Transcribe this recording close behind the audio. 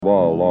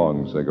all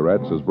long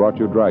cigarettes has brought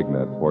you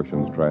Dragnet,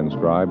 portions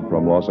transcribed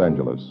from Los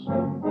Angeles.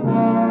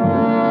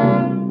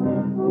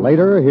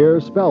 Later,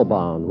 here's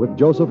Spellbound with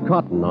Joseph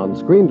Cotton on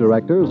Screen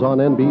Directors on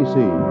NBC.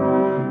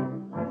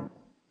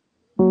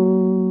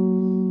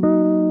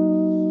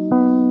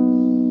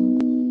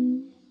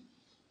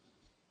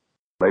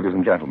 Ladies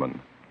and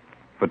gentlemen,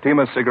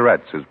 Fatima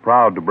Cigarettes is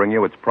proud to bring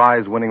you its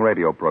prize-winning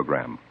radio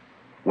program,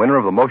 winner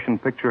of the Motion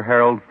Picture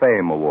Herald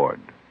Fame Award.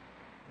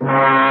 The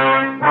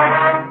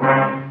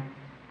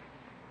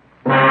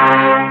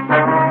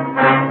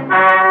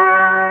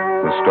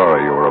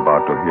story you are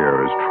about to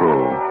hear is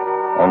true.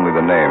 Only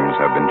the names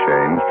have been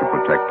changed to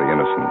protect the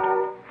innocent.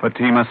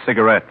 Fatima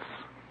Cigarettes,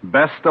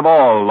 best of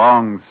all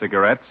long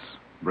cigarettes,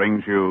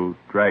 brings you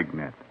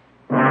Dragnet.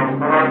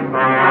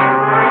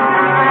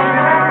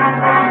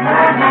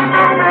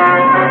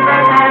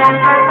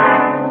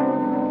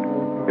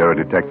 You're a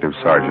detective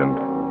sergeant.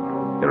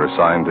 You're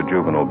assigned to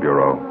Juvenile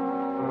Bureau.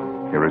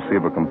 You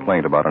receive a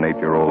complaint about an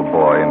 8-year-old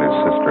boy and his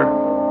sister.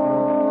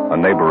 A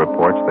neighbor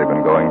reports they've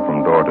been going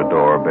from door to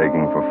door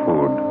begging for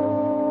food.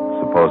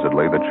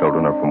 Supposedly, the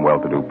children are from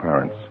well-to-do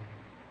parents.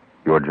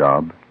 Your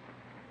job?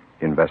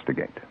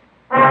 Investigate.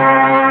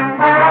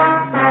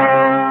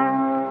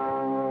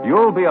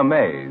 You'll be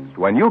amazed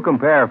when you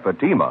compare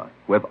Fatima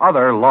with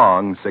other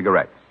long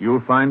cigarettes.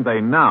 You'll find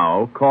they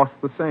now cost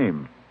the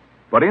same.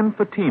 But in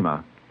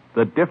Fatima,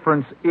 the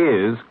difference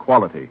is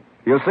quality.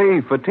 You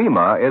see,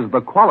 Fatima is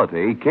the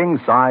quality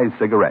king-size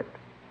cigarette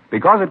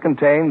because it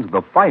contains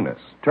the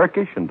finest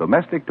Turkish and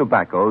domestic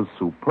tobaccos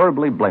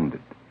superbly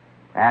blended.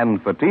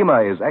 And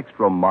Fatima is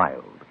extra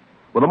mild,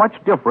 with a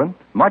much different,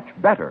 much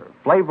better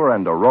flavor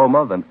and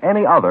aroma than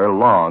any other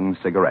long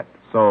cigarette.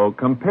 So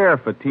compare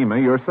Fatima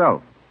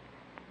yourself.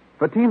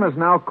 Fatimas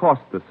now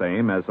cost the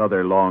same as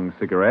other long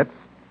cigarettes,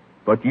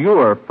 but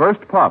your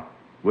first puff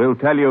will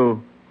tell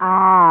you...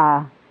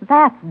 Ah,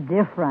 that's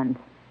different.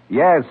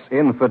 Yes,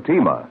 in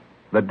Fatima,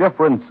 the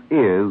difference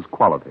is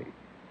quality.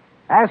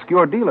 Ask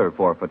your dealer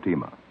for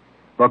Fatima,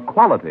 the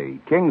quality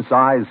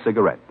king-size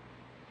cigarette.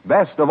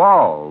 Best of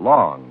all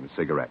long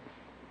cigarettes.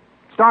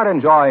 Start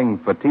enjoying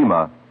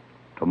Fatima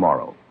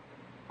tomorrow.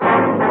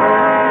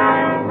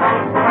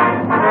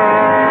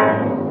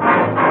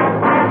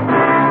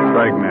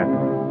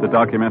 Dragnet, the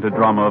documented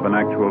drama of an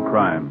actual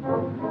crime.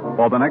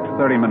 For the next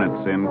 30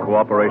 minutes, in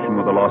cooperation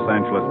with the Los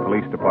Angeles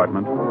Police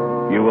Department,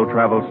 you will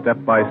travel step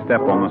by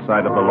step on the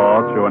side of the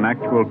law through an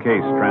actual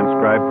case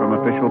transcribed from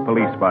official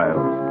police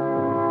files.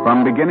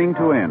 From beginning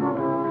to end,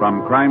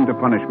 from crime to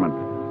punishment,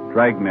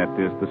 Dragnet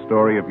is the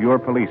story of your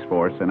police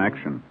force in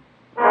action.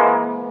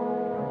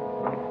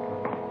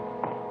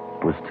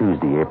 It was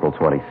Tuesday, April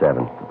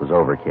 27th. It was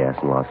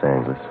overcast in Los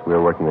Angeles. We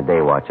were working the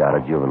day watch out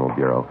of Juvenile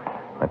Bureau.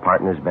 My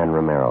partner's Ben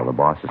Romero. The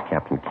boss is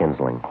Captain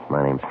Kinsling.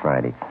 My name's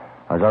Friday.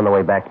 I was on the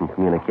way back from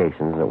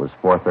communications, and it was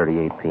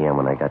 4:38 p.m.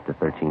 when I got to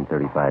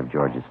 1335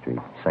 Georgia Street,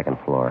 second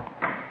floor,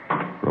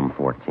 room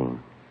 14.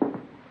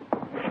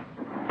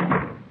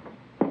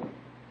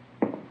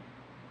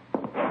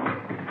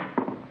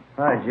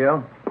 Hi,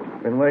 Joe.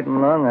 Been waiting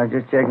long? I was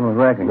just checking the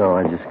record. No,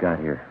 I just got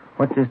here.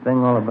 What's this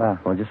thing all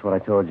about? Well, just what I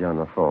told you on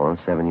the phone.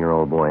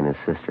 7-year-old boy and his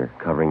sister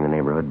covering the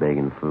neighborhood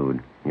begging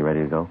food. You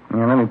ready to go?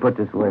 Yeah, let me put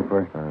this away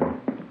first.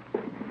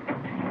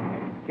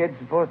 Kid's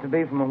supposed to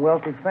be from a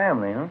wealthy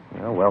family, huh?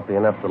 Well, wealthy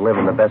enough to live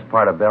in the best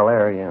part of Bel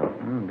Air, yeah.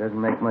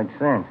 Doesn't make much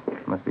sense.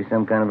 Must be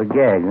some kind of a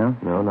gag, huh?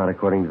 No, not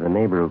according to the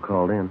neighbor who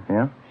called in.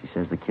 Yeah? She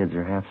says the kids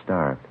are half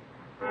starved.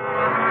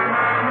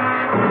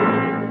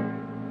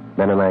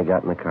 Ben and I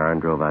got in the car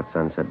and drove out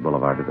Sunset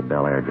Boulevard to the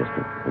Bel Air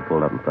district. We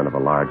pulled up in front of a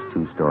large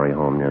 2-story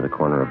home near the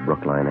corner of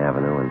Brookline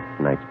Avenue and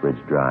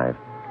Knightsbridge Drive.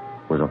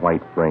 It was a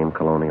white frame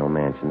colonial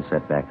mansion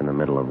set back in the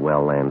middle of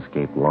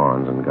well-landscaped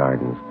lawns and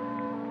gardens.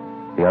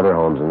 The other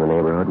homes in the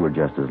neighborhood were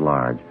just as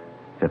large,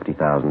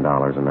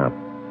 $50,000 and up.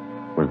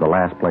 It was the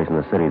last place in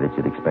the city that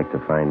you'd expect to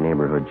find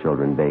neighborhood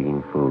children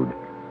begging food.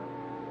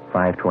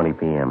 5:20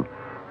 p.m.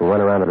 We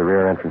went around to the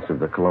rear entrance of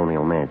the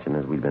colonial mansion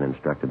as we'd been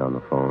instructed on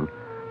the phone.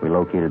 We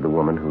located the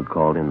woman who'd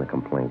called in the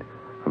complaint,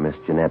 a Miss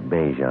Jeanette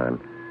Bejan.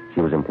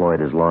 She was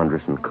employed as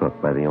laundress and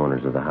cook by the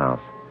owners of the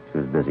house. She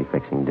was busy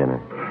fixing dinner.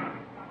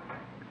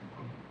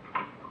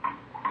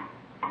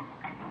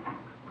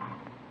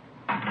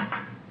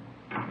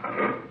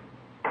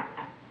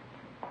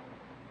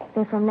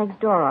 They're from next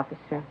door,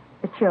 officer.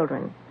 The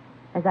children.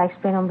 As I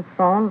explained on the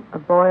phone, a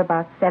boy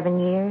about 7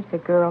 years, a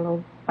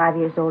girl 5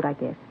 years old, I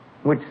guess.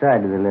 Which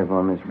side do they live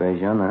on, Miss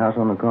Bejan? The house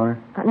on the corner?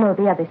 No,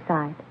 the other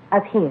side.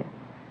 Up here.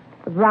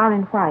 The brown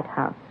and white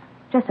house.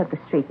 Just up the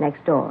street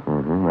next door.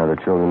 Mm-hmm. Are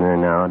the children there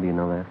now? Do you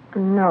know that?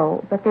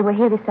 No, but they were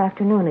here this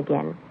afternoon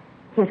again.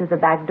 Here to the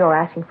back door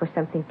asking for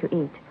something to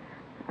eat.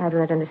 I do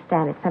not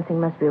understand it. Something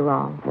must be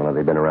wrong. Well, have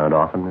they been around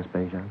often, Miss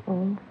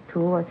Bejan? 2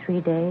 or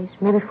 3 days,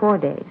 maybe 4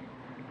 days.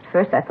 At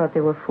first I thought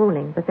they were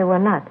fooling, but they were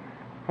not.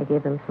 I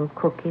gave them some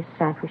cookies,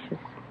 sandwiches.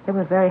 They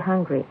were very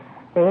hungry.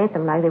 They ate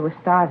them like they were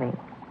starving.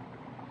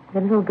 The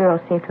little girl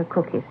saved her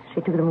cookies.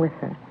 She took them with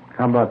her.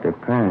 How about their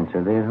parents?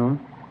 Are they at home?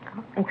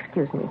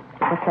 Excuse me.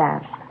 What's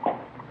that?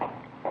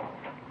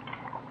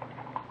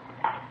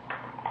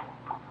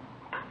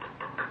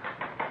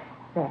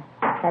 There.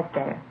 That's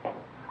better.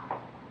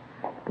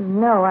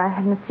 No, I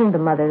haven't seen the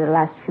mother the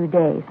last few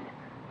days.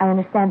 I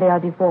understand they are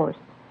divorced.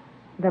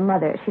 The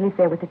mother, she lives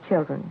there with the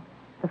children.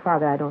 The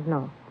father, I don't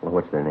know. Well,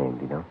 what's their name,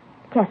 do you know?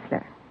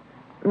 Kessler.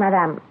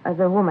 Madame,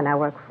 the woman I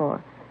work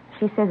for,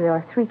 she says there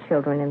are 3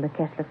 children in the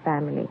Kessler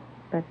family.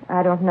 But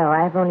I don't know.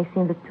 I have only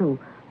seen the 2,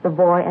 the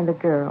boy and the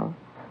girl.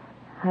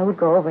 I would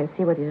go over and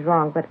see what is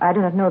wrong, but I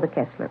do not know the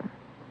Kessler.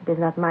 It is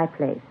not my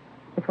place.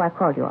 That's why I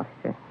called you,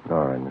 officer.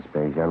 All right, Miss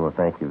Bejan. Well,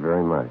 thank you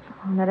very much.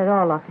 Oh, not at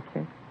all,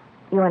 officer.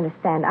 You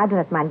understand, I do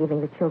not mind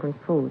giving the children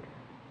food.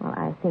 Well,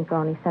 I think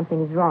only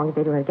something is wrong if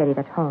they do not get it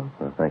at home.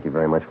 Well, thank you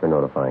very much for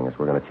notifying us.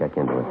 We're going to check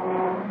into it.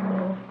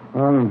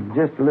 I'm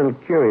just a little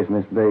curious,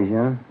 Miss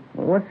Bejan.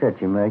 What's that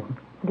you're making?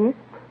 This?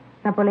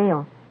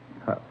 Napoleon.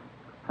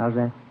 How's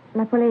that?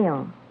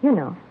 Napoleon. You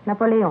know,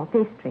 Napoleon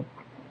pastry.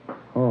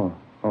 Oh,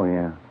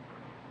 yeah.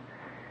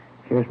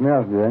 Sure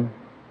smells good.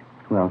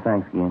 Well,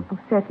 thanks again. Oh,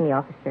 certainly,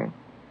 officer.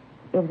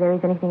 If there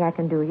is anything I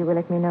can do, you will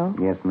let me know?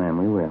 Yes, ma'am,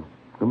 we will.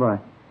 Goodbye.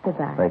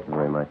 Goodbye. Thank you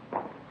very much.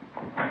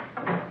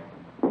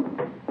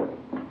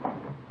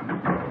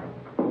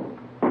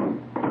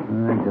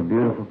 It's a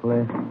beautiful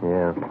place.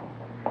 Yeah.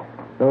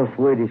 Those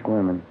Swedish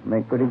women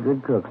make pretty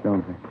good cooks,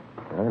 don't they?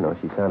 I don't know.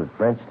 She sounded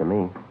French to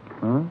me.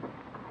 Huh?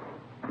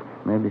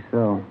 Maybe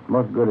so.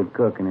 Most good at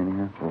cooking,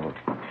 anyhow.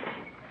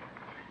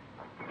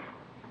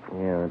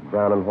 Yeah, that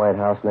brown and white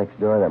house next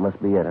door, that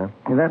must be it, huh?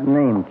 Yeah, that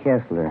name,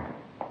 Kessler,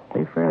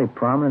 they fairly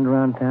prominent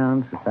around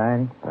town,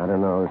 society? I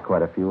don't know. There's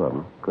quite a few of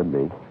them. Could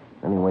be.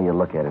 Any way you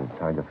look at it, it's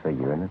hard to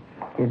figure, isn't it?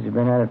 Kids have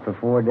been at it for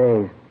 4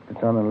 days. If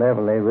it's on the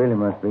level, they really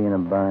must be in a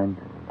bind.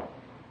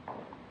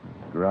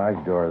 The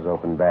garage door is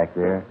open back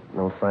there.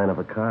 No sign of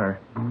a car.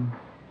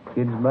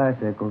 Kids'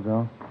 bicycles,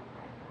 all.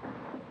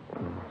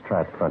 Let's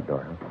try the front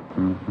door, huh?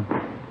 Mm-hmm.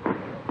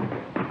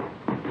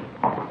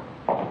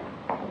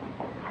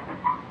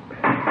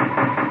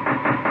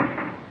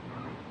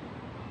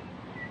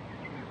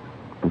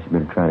 You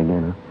better try it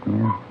again, huh?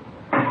 Yeah.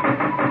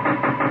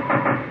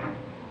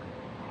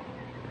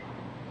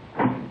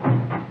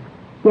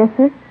 Yes,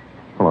 sir?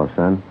 Hello,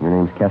 son. Your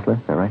name's Kessler, is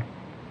that right?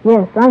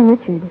 Yes, I'm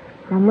Richard.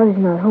 My mother's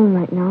not home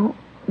right now.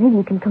 Maybe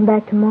you can come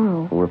back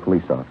tomorrow. Well, we're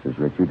police officers,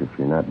 Richard. If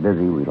you're not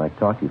busy, we'd like to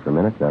talk to you for a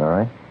minute. Is that all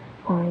right?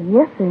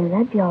 Yes, sir.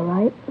 That'd be all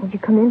right. Would you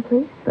come in,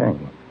 please?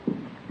 Thank you.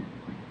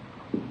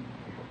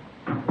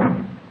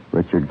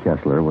 Richard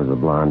Kessler was a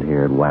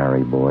blonde-haired,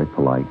 wiry boy,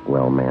 polite,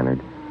 well-mannered.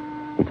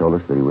 He told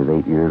us that he was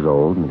 8 years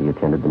old and he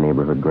attended the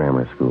neighborhood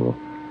grammar school.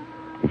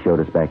 He showed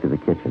us back to the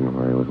kitchen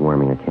where he was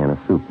warming a can of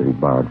soup that he'd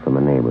borrowed from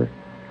a neighbor.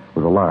 It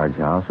was a large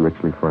house,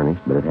 richly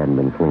furnished, but it hadn't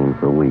been cleaned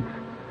for weeks.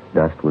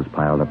 Dust was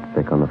piled up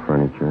thick on the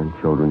furniture, and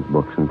children's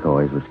books and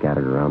toys were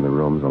scattered around the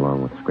rooms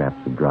along with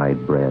scraps of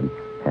dried bread,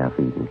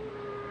 half-eaten.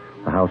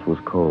 The house was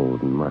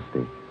cold and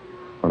musty.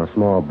 On a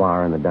small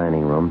bar in the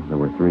dining room, there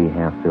were 3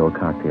 half-filled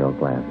cocktail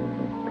glasses,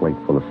 a plate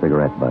full of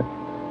cigarette butts.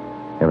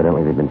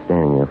 Evidently, they'd been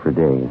standing there for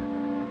days.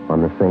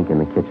 On the sink in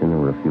the kitchen, there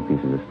were a few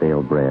pieces of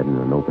stale bread and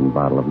an open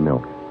bottle of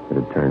milk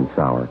that had turned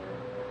sour.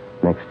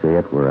 Next to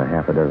it were a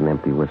half a dozen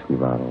empty whiskey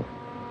bottles.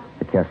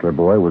 The Kessler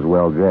boy was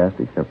well-dressed,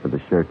 except for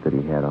the shirt that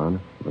he had on.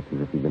 It looked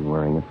as if he'd been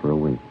wearing it for a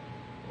week.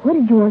 What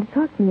did you want to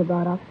talk to me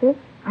about, officer?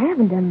 I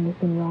haven't done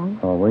anything wrong.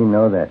 Oh, we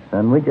know that,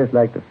 son. We'd just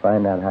like to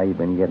find out how you've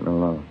been getting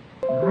along.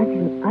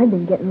 I've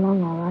been getting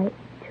along all right.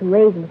 2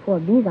 A's and 4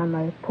 B's on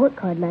my report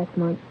card last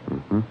month.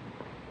 Mm-hmm.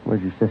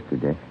 Where's your sister,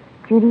 Dick?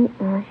 Judy,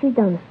 she's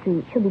down the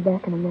street. She'll be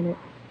back in a minute.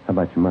 How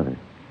about your mother?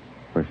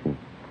 Where's she?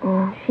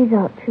 She's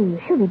out, too.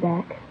 She'll be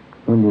back.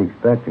 When do you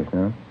expect her,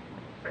 son?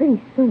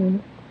 Pretty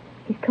soon.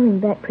 She's coming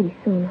back pretty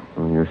soon.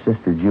 Well, your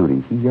sister,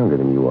 Judy, she's younger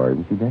than you are,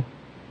 isn't she, Dick?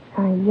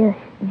 Yes.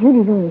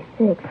 Judy's only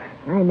 6.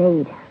 I'm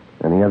 8.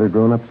 Any other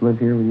grown-ups live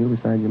here with you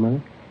besides your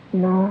mother?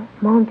 No.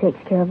 Mom takes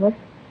care of us.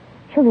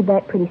 She'll be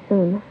back pretty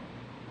soon.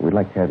 We'd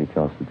like to have you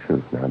tell us the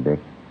truth now, Dick.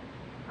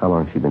 How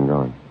long's she been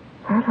gone?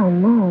 I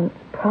don't know.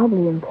 It's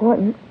probably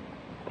important.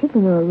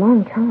 Taking her a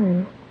long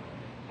time.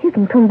 If you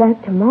can come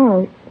back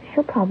tomorrow,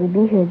 she'll probably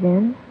be here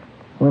then.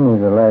 When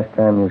was the last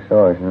time you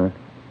saw her, son?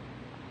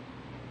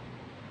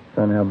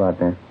 Son, how about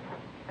that?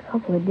 A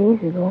couple of days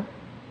ago.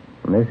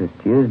 And this is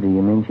Tuesday.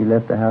 You mean she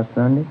left the house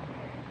Sunday?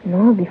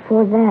 No,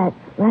 before that.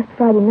 Last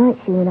Friday night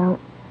she went out.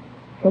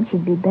 Said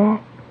she'd be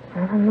back.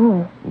 I don't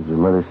know. Did your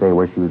mother say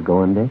where she was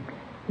going, Dick?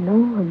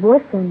 No, her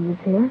boyfriend was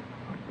here.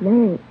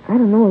 Larry, I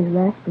don't know his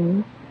last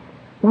name.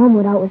 Mom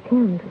went out with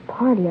him to a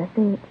party, I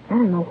think. I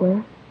don't know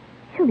where.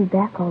 She'll be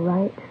back all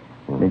right.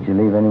 Did you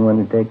leave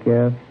anyone to take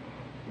care of?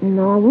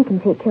 No, we can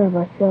take care of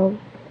ourselves.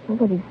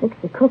 Nobody's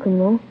fixed the cooking,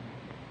 though.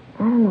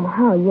 I don't know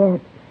how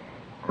yet.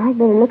 I'd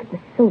better look at the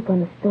soup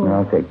on the stove.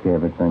 I'll take care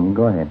of it, son. You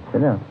go ahead.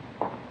 Sit down.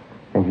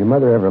 Has your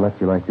mother ever left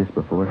you like this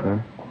before,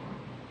 son?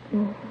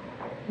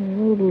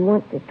 Maybe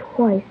once or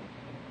twice.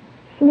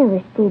 She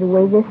never stayed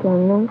away this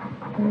long, though.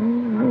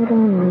 I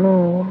don't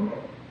know.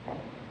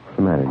 What's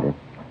the matter, Dick?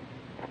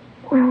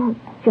 Well,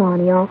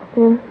 Johnny,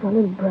 officer, my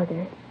little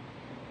brother.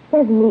 He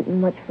hasn't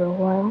eaten much for a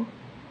while.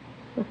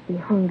 Must be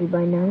hungry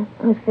by now.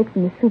 I was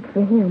fixing the soup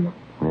for him.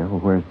 Yeah, well,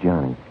 where's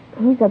Johnny?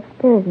 He's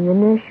upstairs in the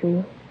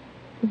nursery.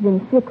 He's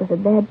been sick with a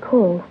bad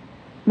cold.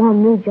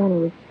 Mom knew Johnny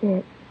was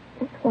sick.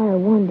 That's why I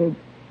wondered.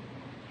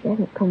 She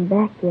hasn't come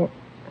back yet.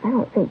 I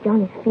don't think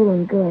Johnny's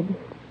feeling good. Do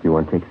you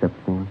want to take steps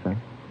to him, son?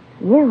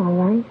 Yeah, all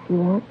right, if you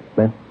want.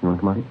 Ben, you want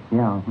to come on?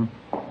 Yeah.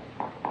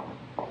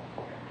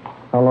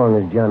 How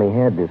long has Johnny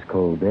had this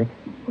cold, Dick?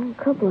 A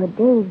couple of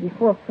days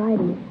before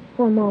Friday,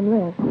 before Mom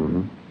left.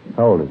 Mm-hmm.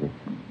 How old is he?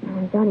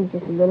 Johnny's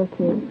just a little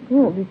kid. He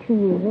won't be 2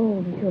 years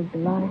old until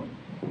July.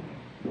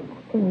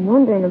 I've been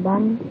wondering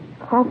about him.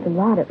 Coughed a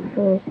lot at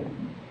first.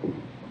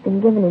 Been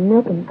giving him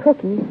milk and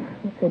cookies.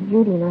 That's what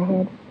Judy and I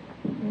had.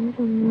 I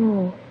don't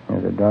know.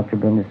 Has the doctor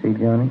been to see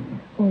Johnny?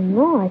 Oh,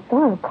 no, I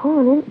thought of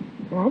calling him.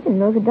 I didn't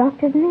know the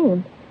doctor's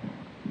name.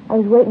 I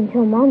was waiting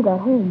until Mom got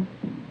home.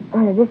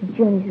 This is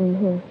Johnny's room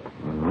here.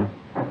 Mm-hmm.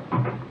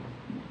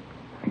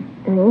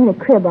 In the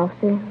crib,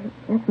 officer.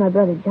 That's my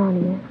brother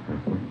Johnny.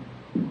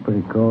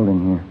 Pretty cold in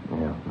here.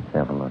 Yeah, let's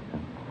have a look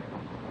then.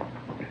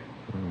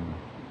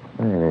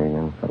 Hey there,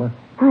 young fella.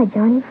 Hi,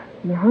 Johnny.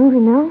 You hungry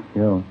now?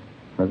 Joe,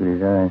 look at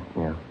his eyes.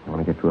 Yeah, I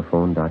want to get to a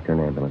phone, doctor,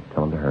 and ambulance.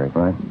 Tell him to hurry.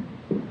 Right.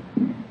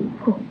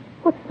 Oh,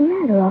 what's the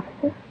matter,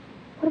 officer?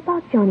 What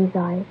about Johnny's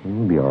eyes?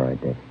 You'll be all right,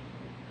 Dick.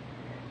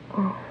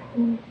 Oh,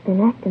 he's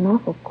been acting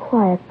awful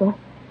quiet, though.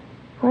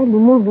 Hardly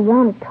moved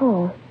around at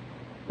all.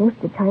 Most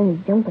of the time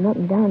he's jumping up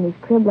and down in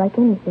his crib like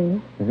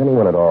anything. Has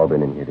anyone at all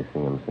been in here to see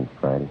him since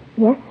Friday?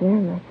 Yes, sir.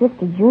 My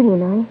sister Judy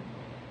and I.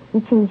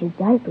 We changed his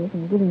diapers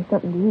and give him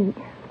something to eat.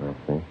 I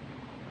see.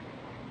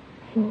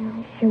 Gee,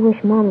 I sure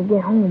wish Mom would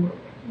get home.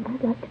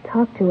 I'd like to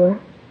talk to her.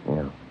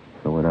 Yeah,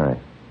 so would I.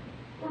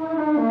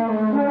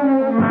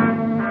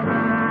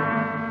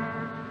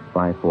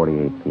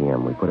 5:48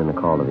 p.m. We put in a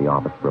call to the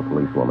office for a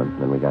policewoman.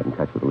 Then we got in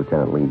touch with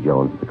Lieutenant Lee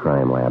Jones at the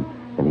crime lab,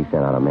 and he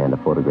sent out a man to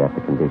photograph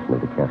the condition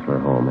of the Kessler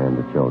home and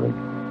the children.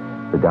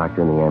 The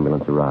doctor and the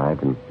ambulance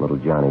arrived, and little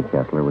Johnny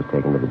Kessler was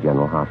taken to the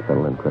general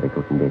hospital in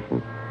critical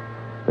condition.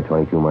 The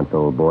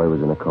 22-month-old boy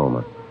was in a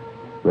coma.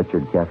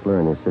 Richard Kessler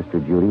and his sister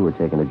Judy were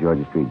taken to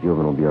Georgia Street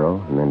Juvenile Bureau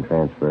and then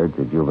transferred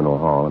to Juvenile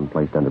Hall and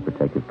placed under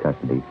protective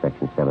custody,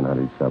 Section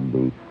 700 Sub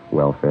B,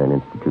 Welfare and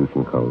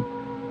Institution Code.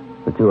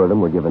 The two of them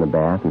were given a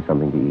bath and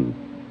something to eat.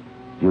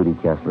 Judy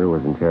Kessler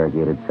was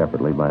interrogated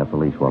separately by a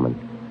policewoman.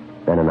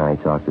 Ben and I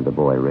talked to the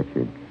boy,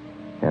 Richard.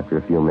 After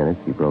a few minutes,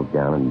 he broke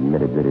down and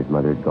admitted that his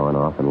mother had gone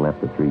off and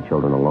left the three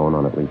children alone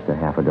on at least a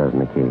half a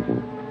dozen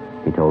occasions.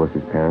 He told us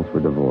his parents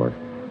were divorced.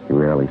 He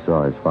rarely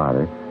saw his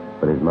father,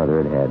 but his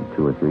mother had had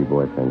 2 or 3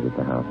 boyfriends at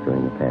the house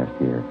during the past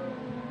year.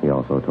 He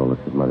also told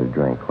us his mother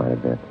drank quite a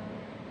bit.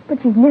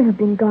 But she's never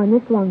been gone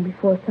this long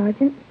before,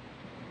 Sergeant.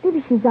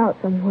 Maybe she's out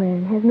somewhere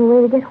and has no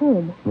way to get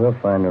home. We'll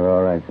find her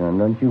all right, son.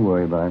 Don't you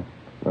worry about it.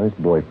 Well, this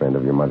boyfriend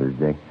of your mother's,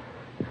 Dick,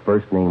 his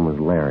first name was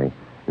Larry.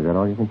 Is that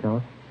all you can tell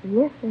us?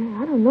 Yes, sir.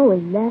 I don't know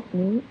his last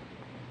name.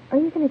 Are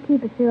you going to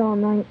keep us here all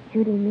night,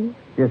 Judy and me?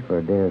 Just for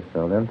a day or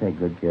so. They'll take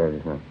good care of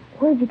you, son.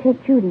 Where'd you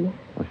take Judy?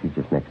 Well, she's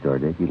just next door,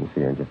 Dick. You can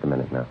see her in just a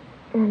minute now.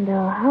 And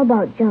how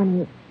about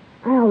Johnny?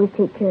 I always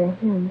take care of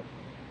him.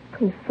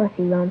 Pretty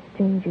fussy around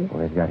strangers. Well,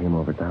 they've got him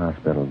over at the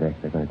hospital, Dick.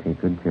 They're going to take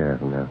good care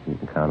of him now. You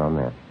can count on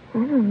that. I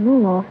don't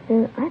know,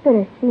 officer. I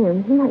better see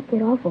him. He might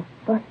get awful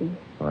fussy.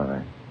 All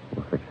right.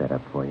 We'll fix that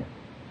up for you.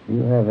 Do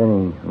you have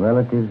any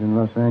relatives in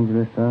Los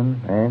Angeles,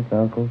 son? Aunts,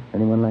 uncles,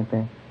 anyone like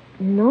that?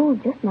 No,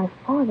 just my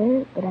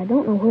father, but I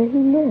don't know where he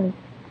lives.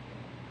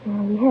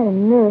 We had a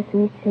nurse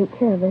who used to take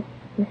care of us,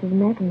 Mrs.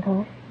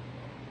 McIntosh.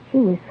 She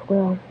was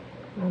swell.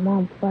 My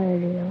mom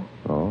fired her,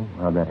 though. Oh,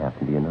 how'd that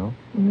happen? Do you know?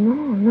 No,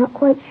 I'm not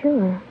quite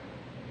sure.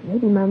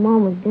 Maybe my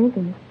mom was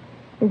drinking.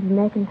 Mrs.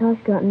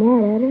 McIntosh got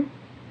mad at her.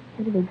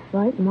 Had a big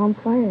fight, and Mom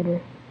fired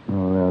her.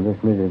 Oh, now, this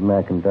Mrs.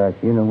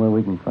 McIntosh, you know where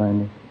we can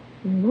find her?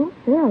 No,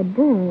 sir, I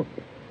don't.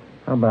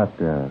 How about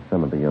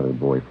some of the other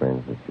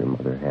boyfriends that your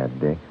mother had,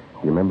 Dick? Do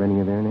you remember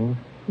any of their names?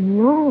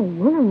 No,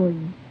 one of them was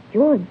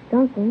George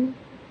something.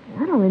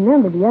 I don't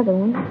remember the other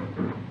one.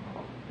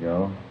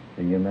 Joe,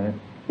 see you a minute?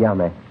 Yeah,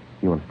 Mac.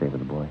 You want to stay with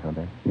the boy, huh,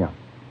 Dick? Yeah.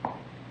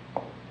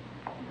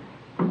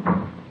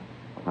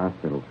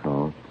 Hospital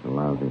call. It's a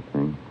lousy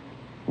thing.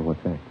 Well,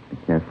 what's that? The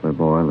Kessler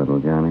boy, little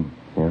Johnny.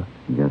 Yeah?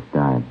 He just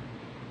died.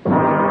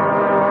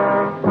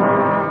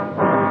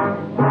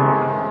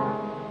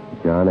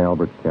 John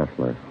Albert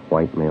Kessler,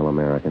 white male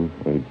American,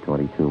 age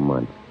 22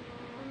 months.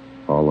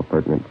 All the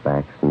pertinent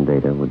facts and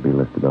data would be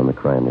listed on the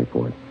crime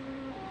report.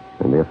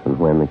 And if and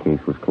when the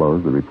case was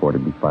closed, the report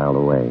would be filed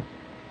away.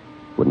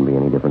 Wouldn't be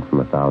any different from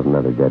 1,000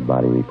 other dead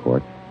body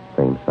reports.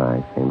 Same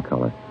size, same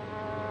color,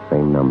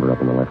 same number up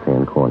in the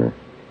left-hand corner.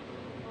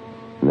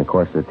 In the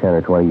course of 10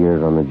 or 20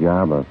 years on the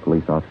job, a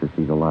police officer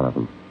sees a lot of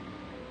them.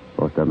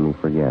 Most of them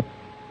he forgets.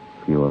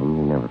 A few of them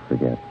he never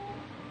forgets.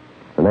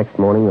 The next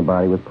morning, the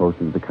body was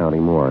posted to the county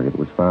morgue. It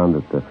was found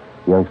that the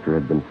youngster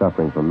had been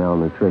suffering from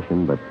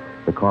malnutrition, but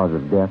the cause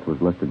of death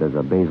was listed as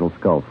a basal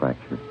skull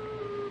fracture.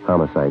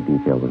 Homicide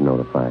detail was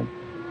notified.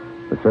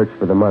 The search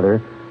for the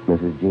mother,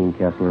 Mrs. Jean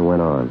Kessler,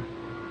 went on.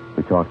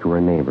 We talked to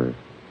her neighbors,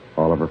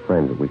 all of her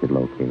friends that we could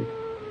locate.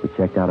 We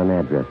checked out an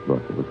address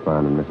book that was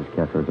found in Mrs.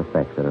 Kessler's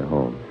effects at her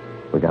home.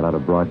 We got out a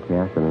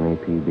broadcast and an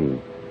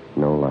APB.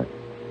 No luck.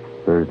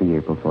 Thursday,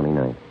 April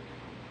 29th.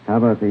 How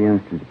about the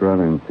youngster's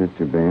brother and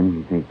sister, Ben?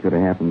 You think it could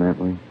have happened that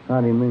way? How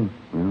do you mean?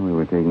 Well, we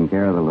were taking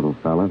care of the little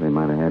fella. They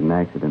might have had an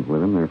accident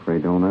with him. They're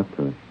afraid to own up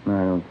to it.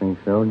 I don't think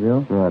so,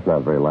 Joe. No, that's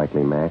not very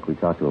likely, Mac. We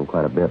talked to them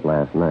quite a bit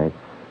last night.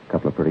 A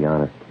couple of pretty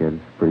honest kids.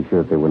 Pretty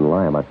sure that they wouldn't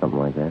lie about something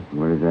like that.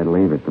 Where does that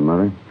leave it, the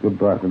mother? Good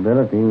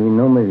possibility. We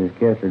know Mrs.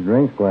 Kessler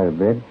drinks quite a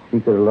bit. She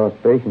could have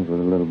lost patience with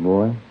a little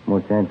boy.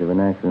 More chance of an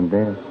accident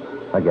there.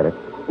 I get it.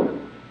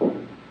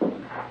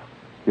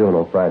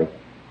 Funeral Friday.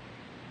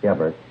 Yeah,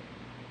 Bert.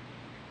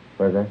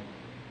 Where's that?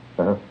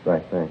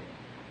 Right, thanks.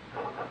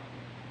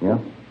 Yeah?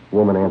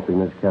 Woman answering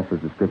Miss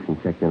Kessler's description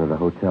checked into the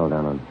hotel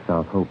down on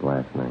South Hope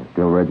last night.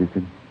 Still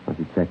registered? Well,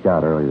 she checked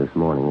out early this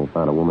morning. They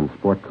found a woman's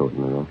sport coat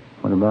in the room.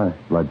 What about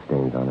it? Blood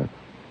stains on it.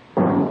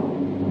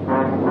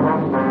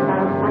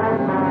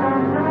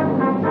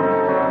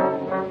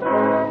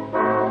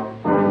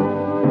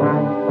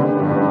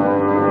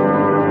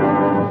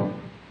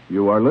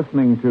 You are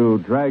listening to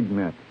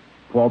Dragnet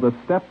for the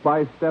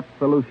step-by-step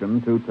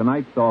solution to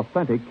tonight's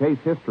authentic case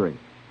history.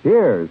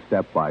 Here's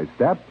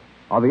step-by-step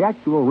are the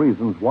actual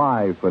reasons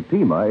why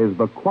Fatima is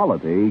the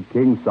quality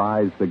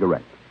king-size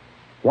cigarette.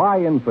 Why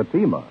in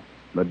Fatima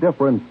the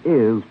difference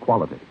is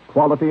quality.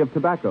 Quality of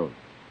tobaccos.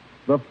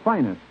 The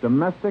finest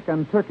domestic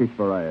and Turkish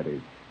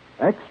varieties.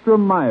 Extra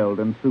mild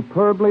and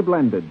superbly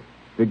blended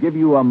to give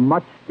you a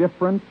much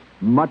different,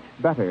 much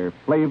better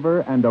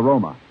flavor and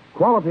aroma.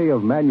 Quality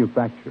of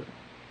manufacture.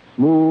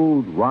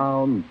 Smooth,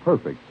 round,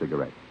 perfect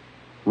cigarettes.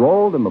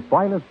 Rolled in the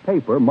finest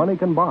paper money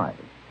can buy.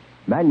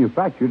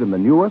 Manufactured in the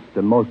newest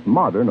and most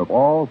modern of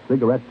all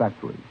cigarette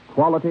factories.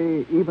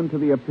 Quality even to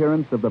the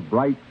appearance of the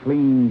bright,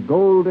 clean,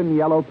 golden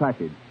yellow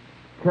package.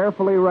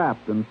 Carefully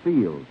wrapped and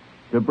sealed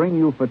to bring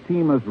you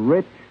Fatima's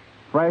rich,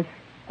 fresh,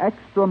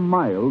 extra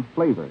mild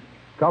flavor.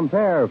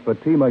 Compare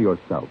Fatima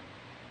yourself.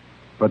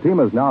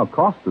 Fatimas now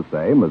cost the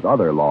same as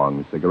other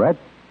long cigarettes,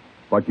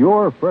 but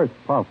your first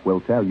puff will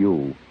tell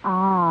you,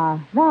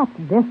 Ah, that's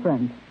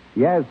different.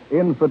 yes,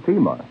 in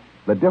Fatima,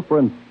 the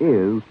difference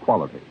is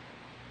quality.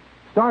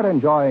 Start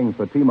enjoying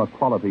Fatima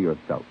quality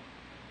yourself.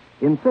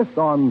 Insist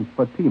on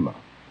Fatima,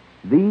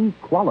 the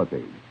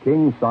quality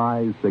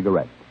king-size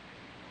cigarette.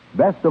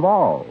 Best of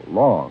all,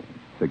 long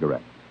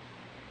cigarettes.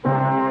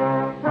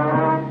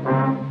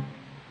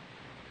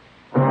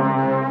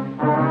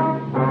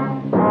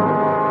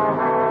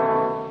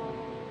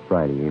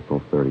 Friday,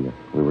 April 30th.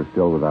 We were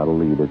still without a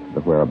lead as to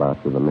the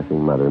whereabouts of the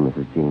missing mother,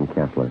 Mrs. Jean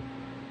Kessler.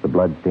 The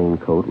blood-stained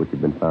coat, which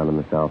had been found in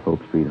the South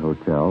Hope Street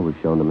Hotel, was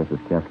shown to Mrs.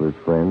 Kessler's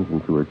friends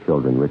and to her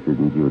children, Richard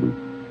and Judy.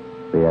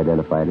 They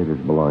identified it as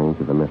belonging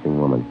to the missing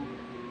woman.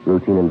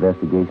 Routine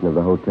investigation of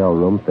the hotel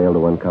room failed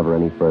to uncover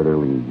any further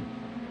leads.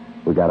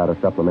 We got out a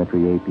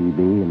supplementary APB,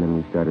 and then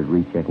we started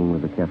rechecking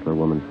with the Kessler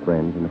woman's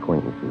friends and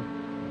acquaintances.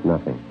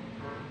 Nothing.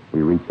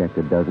 We rechecked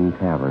a dozen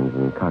taverns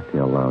and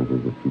cocktail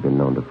lounges that she'd been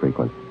known to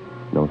frequent.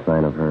 No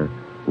sign of her,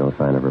 no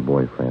sign of her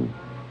boyfriend.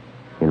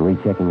 In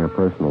rechecking her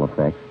personal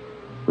effects,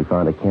 we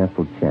found a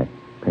canceled check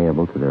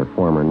payable to their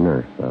former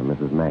nurse,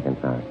 Mrs.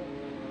 McIntyre.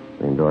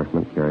 The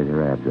endorsement carried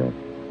her address.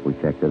 We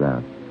checked it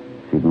out.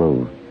 She'd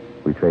moved.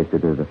 We traced her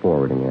to the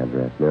forwarding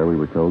address. There we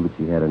were told that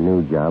she had a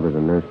new job as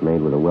a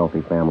nursemaid with a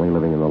wealthy family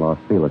living in the Los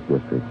Feliz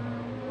district.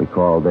 We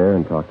called there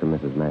and talked to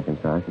Mrs.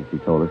 McIntyre, and she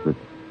told us that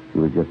she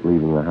was just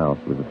leaving the house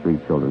with the 3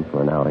 children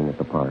for an outing at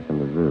the park and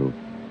the zoo.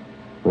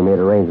 We made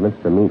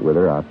arrangements to meet with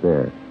her out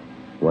there,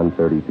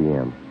 1:30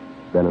 p.m.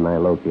 Ben and I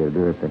located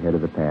her at the head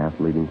of the path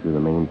leading through the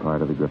main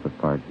part of the Griffith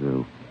Park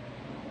Zoo.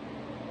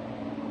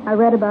 I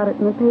read about it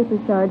in the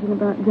paper, Sergeant,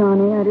 about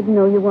Johnny. I didn't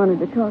know you wanted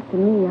to talk to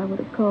me. I would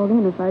have called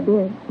in if I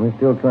did. We're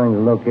still trying to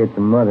locate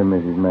the mother,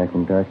 Mrs.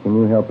 McIntosh. Can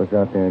you help us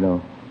out there at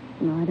all?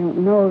 No, I don't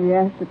know. Have you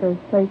asked at those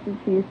places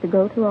she used to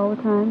go to all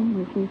the time,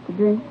 where she used to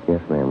drink?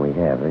 Yes, ma'am, we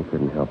have. They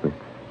couldn't help us.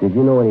 Did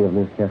you know any of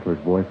Miss Kessler's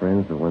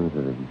boyfriends, the ones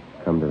that had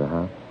come to the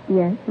house?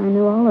 Yes, I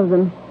knew all of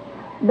them.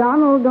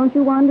 Donald, don't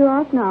you wander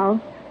off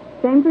now.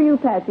 Same for you,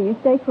 Patsy. You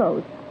stay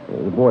close.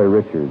 The boy,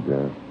 Richard,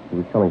 he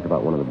was telling us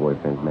about one of the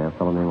boyfriends, ma'am, a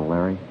fellow named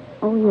Larry.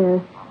 Oh,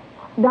 yes.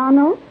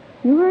 Donald,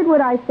 you heard what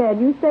I said.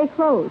 You stay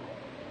close.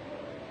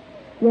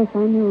 Yes, I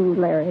knew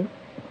Larry.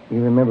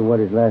 You remember what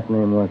his last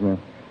name was, ma'am?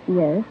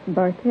 Yes,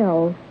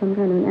 Bartell. Some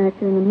kind of an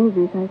actor in the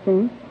movies, I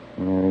think.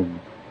 Larry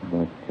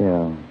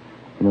Bartell.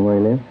 You know where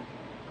he lives?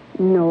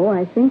 No,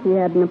 I think he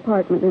had an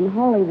apartment in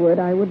Hollywood.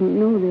 I wouldn't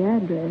know the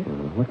address.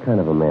 What kind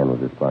of a man was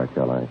this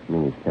Bartell? I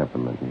mean, his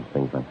temperament and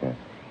things like that.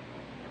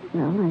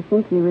 Well, I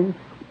think he was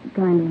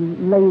kind of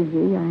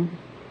lazy. I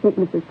think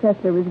Mrs.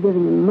 Kessler was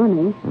giving him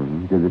money.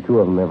 Mm-hmm. Did the two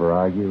of them ever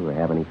argue or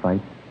have any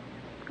fights?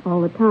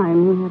 All the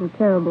time. He had a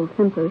terrible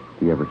temper. Did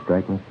he ever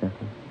strike Miss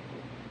Kessler?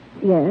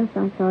 Yes,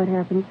 I saw it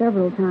happen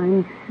several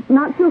times.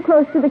 Not too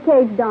close to the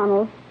cage,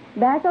 Donald.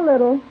 Back a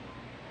little.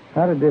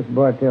 How did this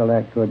Bartell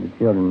act toward the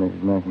children,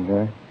 Mrs.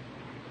 McIntyre?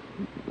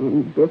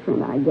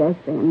 Different, I guess.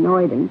 They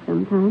annoyed him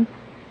sometimes.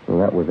 Well,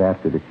 that was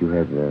after that you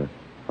had the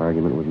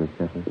argument with Miss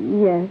Kessler?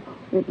 Yes.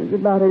 It was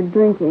about her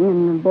drinking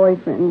and the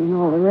boyfriend and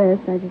all the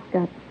rest. I just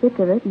got sick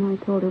of it, and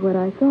I told her what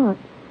I thought.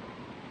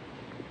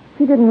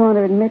 She didn't want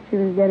to admit she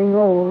was getting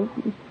old,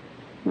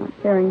 not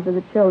caring for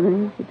the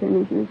children,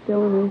 pretending she was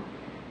still in her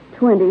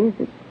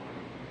 20s.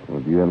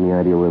 Well, do you have any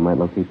idea where we might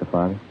locate the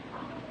father?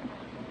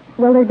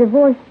 Well, they're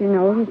divorced, you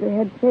know. He's the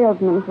head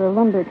salesman for a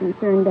lumber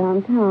concern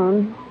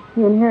downtown.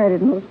 He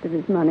inherited most of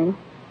his money.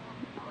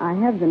 I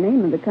have the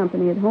name of the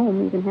company at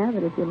home. You can have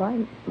it if you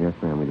like. Yes,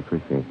 ma'am. We'd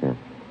appreciate that.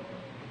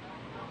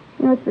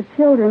 You know, it's the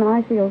children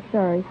I feel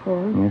sorry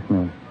for. Yes,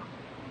 ma'am.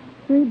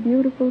 3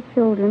 beautiful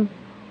children.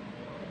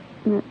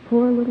 And that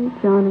poor little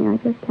Johnny, I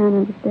just can't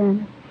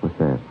understand it. What's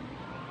that?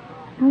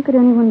 How could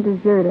anyone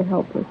desert a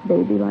helpless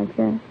baby like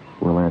that?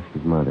 We'll ask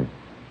his mother.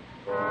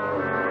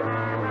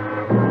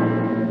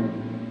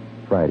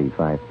 Friday,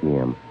 5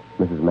 p.m.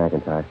 Mrs.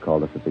 McIntosh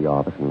called us at the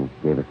office and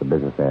gave us the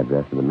business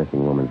address of the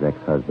missing woman's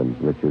ex-husband,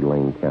 Richard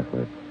Lane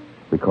Kessler.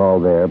 We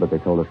called there, but they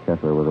told us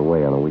Kessler was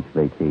away on a week's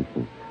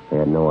vacation. They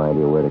had no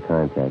idea where to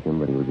contact him,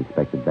 but he was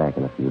expected back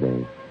in a few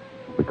days.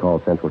 We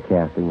called Central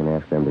Casting and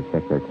asked them to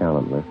check their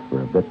talent list for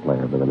a bit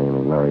player by the name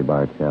of Larry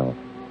Bartell.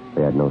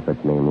 They had no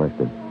such name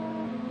listed.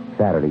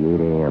 Saturday, 8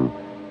 a.m.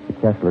 The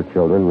Kessler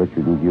children,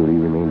 Richard and Judy,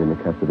 remained in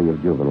the custody of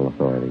juvenile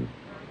authorities.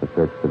 The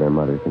search for their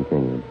mother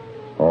continued.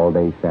 All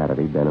day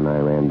Saturday, Ben and I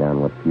ran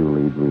down what few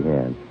leads we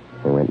had.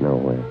 They went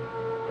nowhere.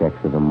 Checks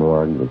to the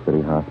morgue, the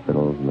city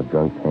hospitals, and the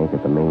drunk tank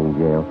at the main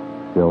jail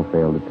still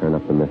failed to turn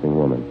up the missing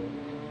woman.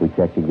 We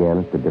checked again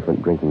at the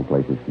different drinking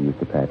places she used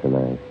to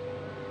patronize.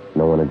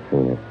 No one had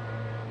seen her.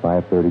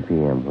 5:30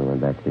 p.m., we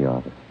went back to the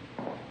office.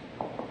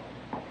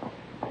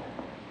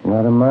 A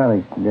lot of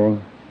mileage today.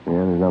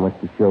 Yeah, there's not much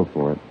to show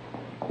for it.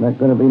 Not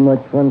going to be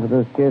much fun for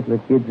those Kessler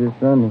kids this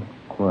Sunday.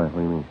 Why? What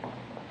do you mean?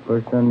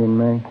 First Sunday in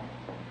May.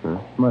 Huh?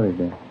 Mother's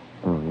Day.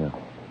 Oh, yeah.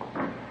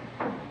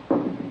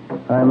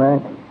 Hi,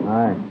 Mac.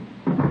 Hi.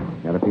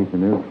 Got a piece of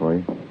news for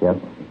you. Yep.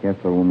 The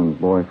Kessler woman's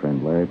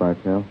boyfriend, Larry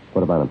Bartell.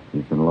 What about him?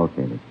 He's been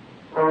located.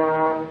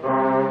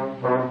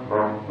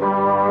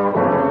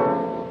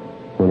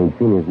 When he'd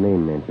seen his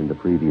name mentioned the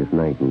previous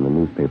night in the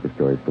newspaper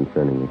stories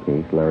concerning the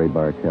case, Larry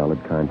Bartell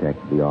had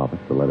contacted the office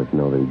to let us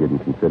know that he didn't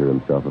consider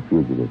himself a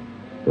fugitive.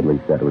 At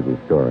least that was his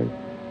story.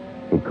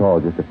 He'd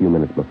called just a few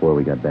minutes before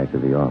we got back to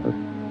the office.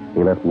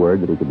 He left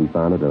word that he could be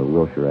found at a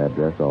Wilshire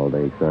address all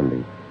day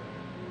Sunday.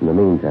 In the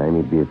meantime,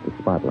 he'd be at the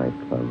Spotlight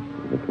Club,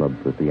 the club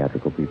for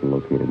theatrical people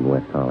located in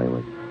West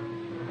Hollywood.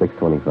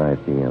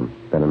 6:25 p.m.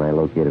 Ben and I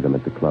located him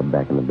at the club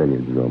back in the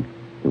billiards room.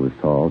 He was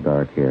tall,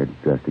 dark-haired,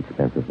 dressed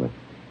expensively.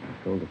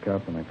 I told the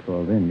cop when I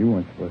called in you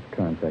weren't supposed to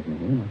contact me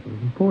here. It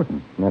was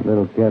important. That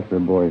little Kessler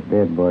boy's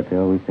dead,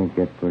 Bartell. We think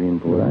that's pretty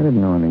important. Well, I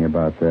didn't know anything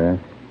about that.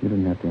 You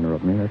didn't have to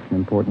interrupt me. That's an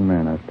important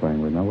man I was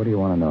playing with. Now, what do you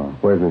want to know?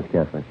 Where's Miss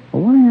Kessler?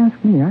 Well, why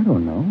ask me? I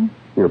don't know.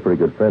 You're a pretty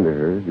good friend of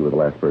hers. You were the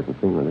last person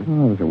seen with her.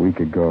 Oh, it was a week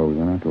ago. We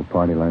went out to a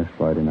party last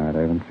Friday night.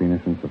 I haven't seen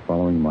her since the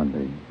following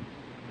Monday.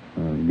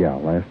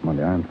 Last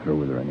Monday. I'm through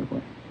with her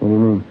anyway. What do you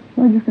mean?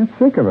 Well, I just got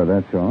sick of her,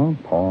 that's all.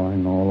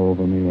 Pawing all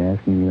over me,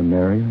 asking me to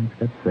marry her. I just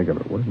got sick of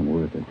it. It wasn't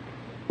worth it.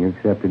 You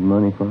accepted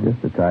money for her?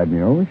 Just to tide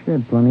me over. She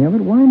had plenty of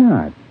it. Why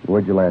not?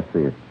 Where'd you last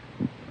see her?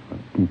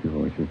 Keep your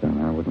voices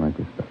down. I wouldn't like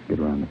this stuff to get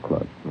around the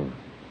club.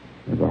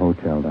 There's a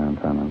hotel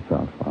downtown on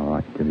South Flower.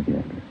 I can give you the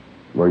address.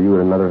 Were you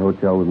at another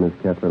hotel with Miss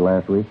Kessler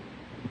last week?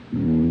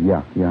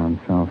 Yeah, on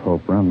South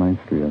Hope, around 9th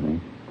Street, I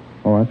think.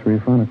 Oh, that's where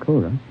you found a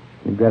coat, huh?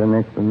 You've got an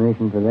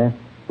explanation for that?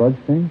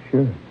 Bloodstain?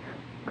 Sure.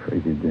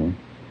 Crazy dame.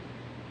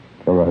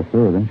 So I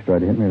saw her, then she tried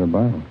to hit me with a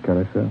bottle. Cut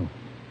herself.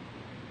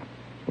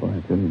 Boy,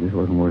 I tell you, this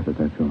wasn't worth it,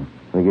 that's all.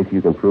 I guess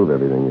you can prove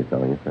everything you're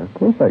telling us, huh? Of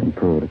course I can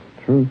prove it. It's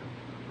the truth.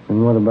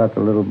 And what about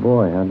the little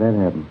boy? How'd that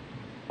happen?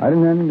 I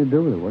didn't have anything to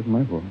do with it. It wasn't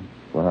my fault.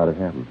 Well, how'd it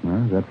happen?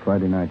 Well, that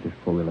Friday night, just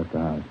before we left the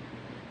house.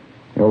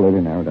 The old lady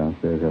and I were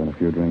downstairs having a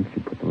few drinks.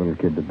 She put the little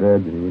kid to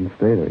bed, but he wouldn't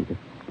stay there. He kept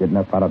getting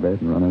up out of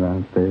bed and running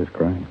downstairs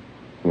crying.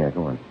 Yeah,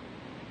 go on.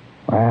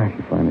 Well,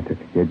 she finally took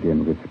the kid, gave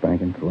him a good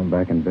spanking, threw him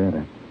back in bed.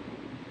 I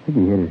think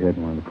he hit his head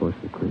in one of the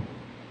posts of the creek.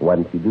 Why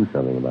didn't you do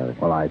something about it?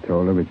 Well, I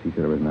told her, but she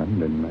said it was nothing.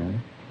 Didn't matter.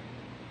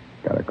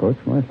 Got a coat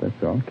smashed,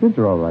 that's all. Kids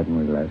are all right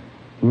when we left.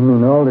 You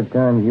mean all the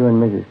times you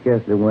and Mrs.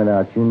 Kessler went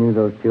out, you knew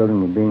those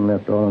children were being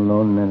left all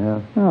alone in that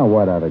house? Oh,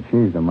 what of it?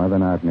 She's the mother,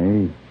 not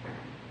me.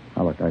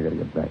 Oh, look, I gotta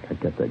get back. I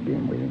kept that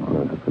game waiting on.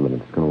 No, just a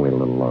minute. It's going to wait a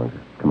little longer.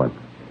 Come on.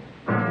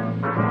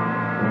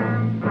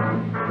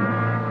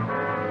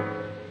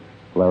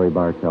 Larry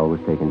Bartell was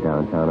taken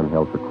downtown and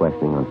held for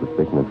questioning on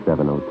suspicion of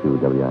 702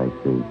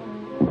 WIC,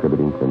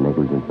 contributing to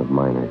negligence of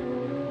minors.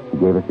 He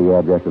gave us the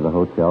address of the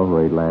hotel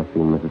where he'd last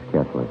seen Mrs.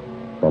 Kessler.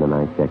 Ben and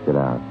I checked it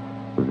out.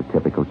 It was a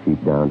typical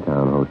cheap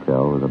downtown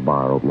hotel with a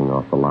bar opening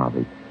off the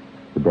lobby.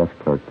 The desk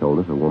clerk told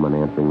us a woman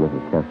answering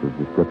Mrs.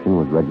 Kessler's description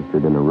was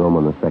registered in a room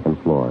on the second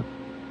floor.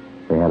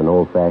 They had an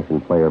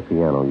old-fashioned player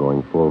piano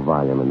going full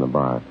volume in the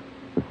bar.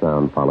 The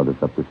sound followed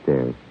us up the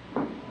stairs.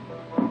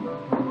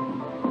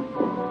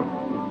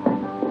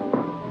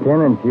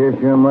 Tenants here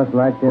sure must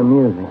like their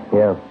music.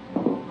 Yeah.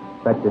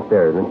 That's it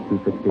there, isn't it?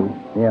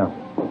 216? Yeah.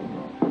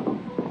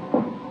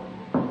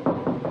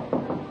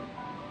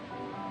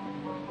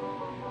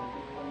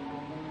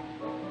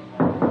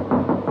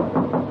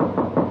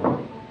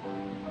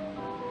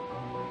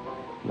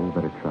 We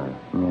better try it.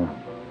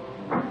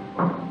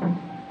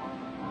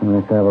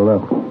 Let's have a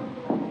look.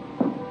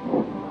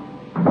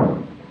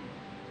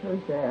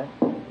 Who's there?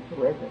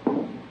 Who is it?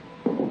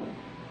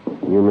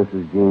 You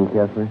Mrs. Jean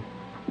Kessler?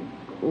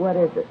 What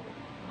is it?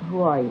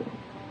 Who are you?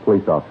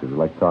 Police officers would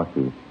like to talk to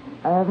you.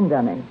 I haven't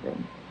done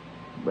anything.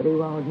 What do you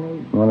want with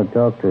me? I want to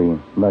talk to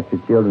you about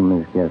your children,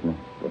 Miss Kessler.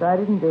 But I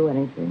didn't do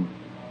anything.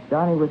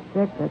 Johnny was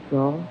sick, that's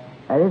all.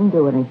 I didn't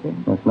do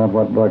anything. That's not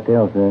what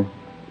Bartell says.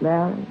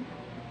 Larry,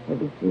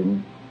 have you seen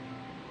him?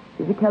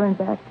 Is he coming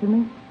back to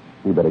me?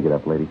 You better get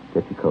up, lady.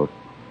 Get your coat.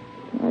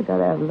 I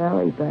gotta have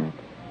Larry back.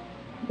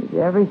 He's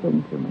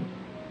everything to me.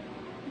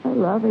 I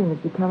love him. Is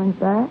he coming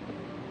back?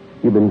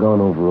 You've been gone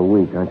over a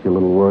week. Aren't you a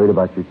little worried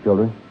about your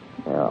children?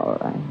 They're all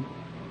right.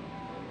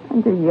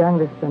 I'm too young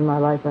to spend my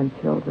life on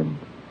children.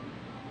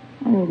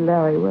 I need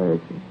Larry. Where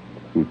is he?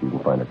 See if you can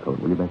find a coat,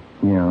 will you, Ben?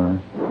 Yeah, all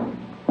right.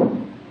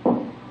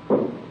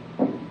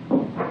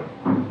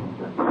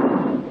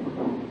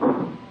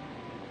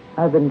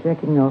 I've been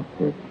drinking off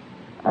this.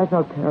 I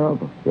felt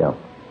terrible. Yeah.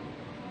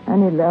 I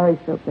need Larry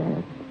so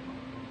bad.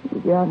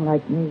 He's young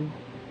like me.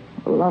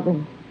 I love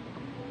him.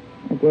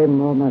 I gave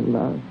him all my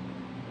love.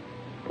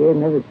 Gave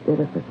him every bit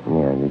of it.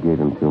 Yeah, you gave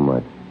him too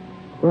much.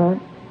 What?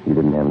 You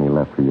didn't have any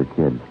left for your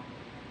kids.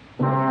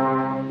 The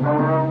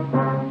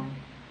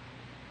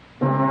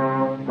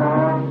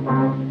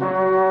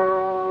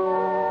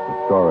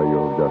story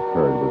you've just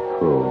heard was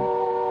true.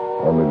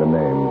 Only the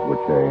names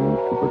were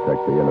changed to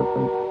protect the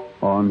innocent.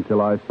 On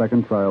July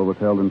 2nd, trial was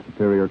held in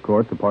Superior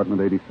Court,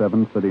 Department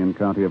 87, City and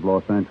County of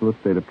Los Angeles,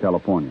 State of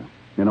California.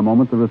 In a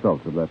moment, the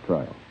results of that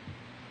trial.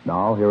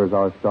 Now, here is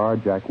our star,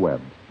 Jack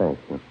Webb.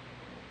 Thanks, sir.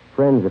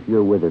 Friends, if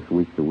you're with us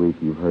week to week,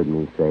 you've heard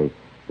me say,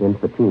 in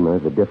Fatima,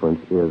 the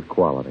difference is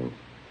quality.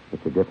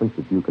 It's a difference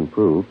that you can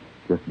prove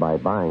just by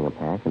buying a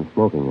pack and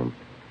smoking them.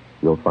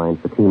 You'll find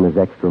Fatima's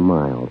extra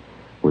mild,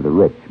 with a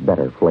rich,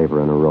 better flavor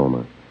and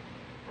aroma.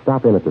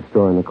 Stop in at the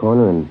store in the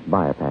corner and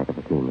buy a pack of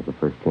Fatimas the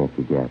first chance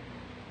you get.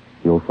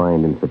 You'll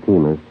find in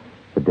Fatimas,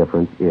 the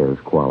difference is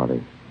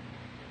quality.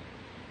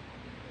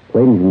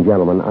 Ladies and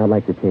gentlemen, I'd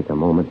like to take a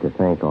moment to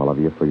thank all of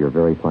you for your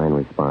very fine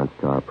response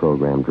to our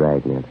program,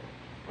 Dragnet.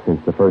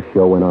 Since the first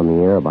show went on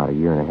the air about a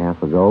year and a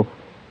half ago,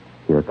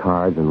 your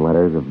cards and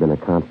letters have been a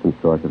constant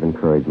source of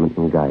encouragement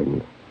and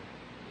guidance.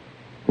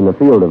 In the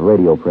field of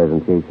radio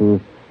presentations,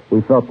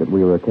 we felt that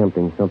we were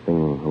attempting something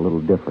a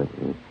little different,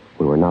 and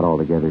we were not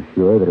altogether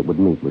sure that it would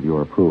meet with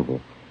your approval.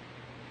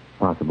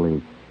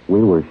 Possibly,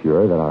 we were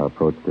sure that our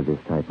approach to this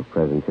type of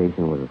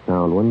presentation was a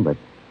sound one, but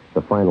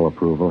the final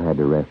approval had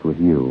to rest with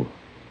you.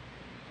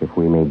 If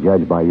we may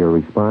judge by your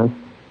response,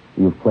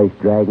 you've placed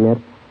Dragnet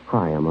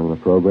high among the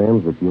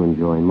programs that you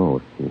enjoy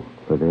most. And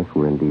for this,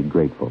 we're indeed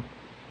grateful.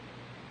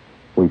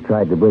 We've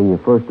tried to bring you,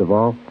 first of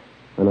all,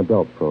 an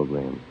adult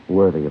program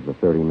worthy of the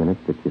 30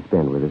 minutes that you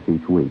spend with us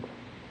each week.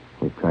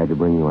 We've tried to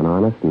bring you an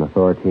honest and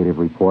authoritative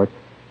report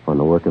on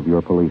the work of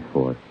your police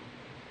force.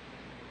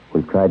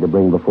 We've tried to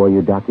bring before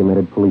you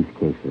documented police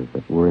cases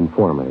that were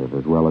informative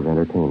as well as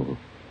entertaining.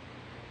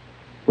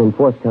 In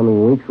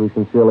forthcoming weeks, we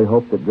sincerely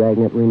hope that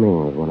Dragnet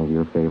remains one of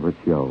your favorite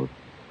shows.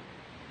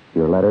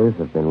 Your letters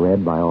have been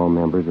read by all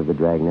members of the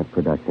Dragnet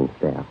production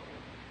staff.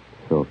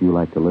 So if you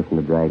like to listen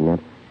to Dragnet,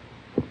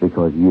 it's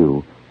because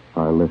you,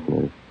 our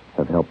listeners,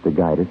 have helped to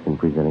guide us in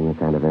presenting the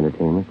kind of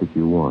entertainment that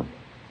you want.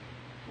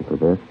 And for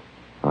this,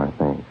 our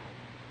thanks.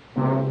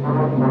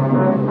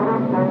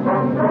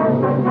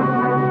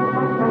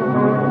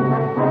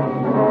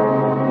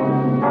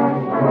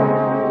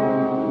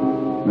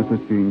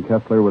 Mrs. Jean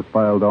Kessler was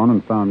filed on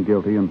and found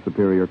guilty in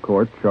Superior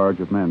Court, charge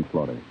of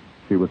manslaughter.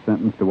 She was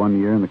sentenced to 1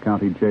 year in the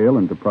county jail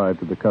and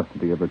deprived of the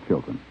custody of her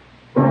children.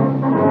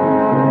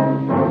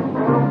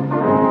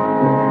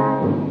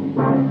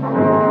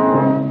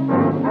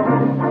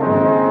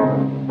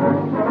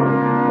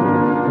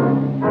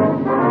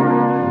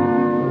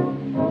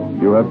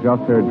 You have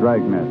just heard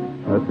Dragnet,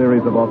 a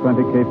series of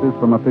authentic cases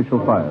from official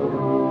files.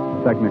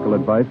 Technical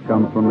advice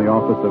comes from the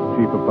Office of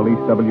Chief of Police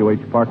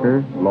W.H.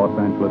 Parker, Los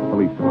Angeles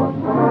Police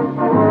Department.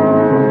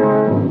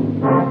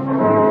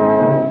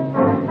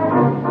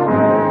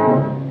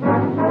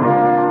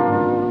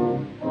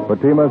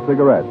 Fatima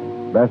Cigarettes,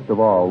 best of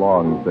all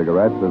long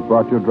cigarettes, has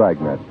brought you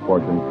Dragnet,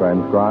 portions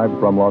transcribed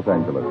from Los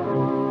Angeles.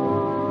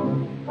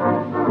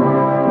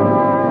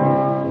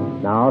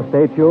 Now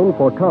stay tuned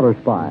for Counter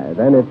Spy.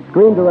 Then it's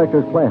Screen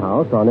Directors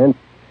Playhouse on N.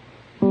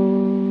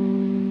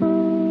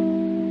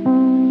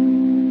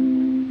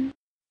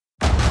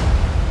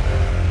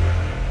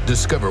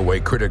 Discover why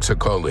critics are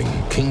calling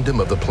Kingdom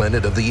of the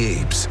Planet of the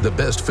Apes the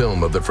best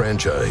film of the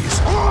franchise.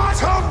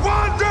 What a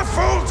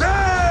wonderful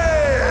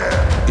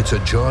day! It's a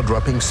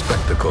jaw-dropping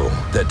spectacle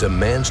that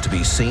demands to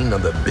be seen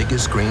on the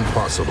biggest screen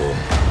possible.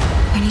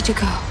 We need to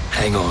go.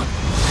 Hang on.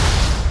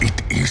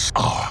 It is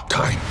our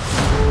time.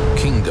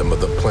 Kingdom of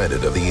the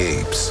Planet of the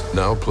Apes.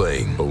 Now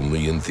playing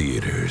only in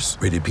theaters.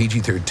 Rated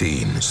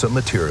PG-13. Some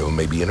material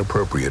may be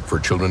inappropriate for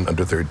children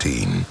under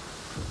 13.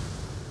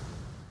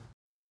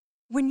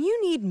 When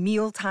you need need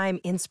mealtime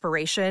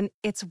inspiration,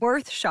 it's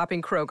worth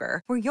shopping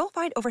Kroger, where you'll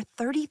find over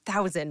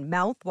 30,000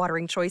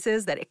 mouth-watering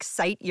choices that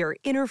excite your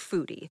inner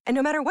foodie. And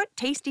no matter what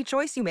tasty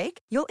choice you make,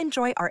 you'll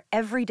enjoy our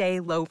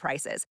everyday low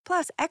prices,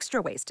 plus extra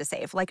ways to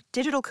save, like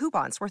digital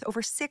coupons worth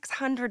over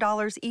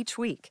 $600 each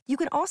week. You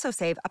can also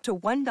save up to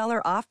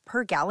 $1 off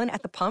per gallon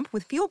at the pump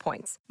with fuel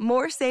points.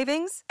 More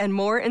savings and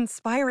more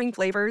inspiring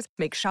flavors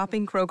make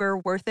shopping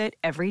Kroger worth it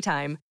every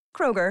time.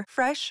 Kroger,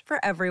 fresh for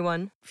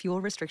everyone.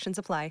 Fuel restrictions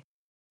apply.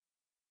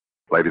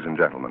 Ladies and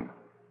gentlemen,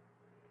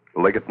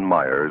 Liggett &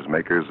 Myers,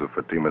 makers of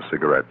Fatima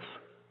cigarettes,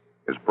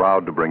 is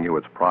proud to bring you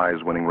its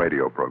prize-winning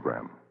radio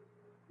program,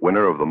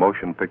 winner of the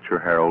Motion Picture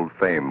Herald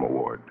Fame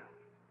Award.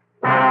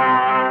 The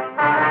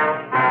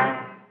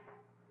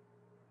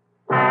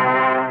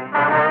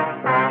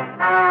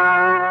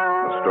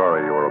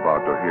story you are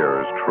about to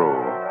hear is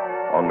true.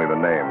 Only the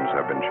names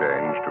have been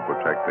changed to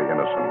protect the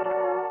innocent.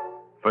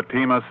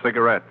 Fatima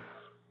Cigarettes,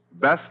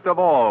 best of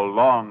all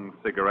long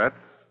cigarettes,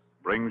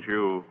 brings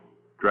you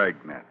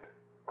Dragnet.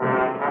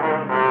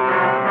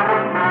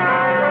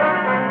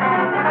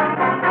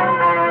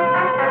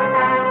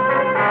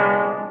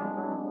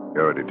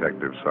 You're a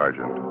detective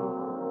sergeant.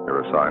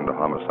 You're assigned to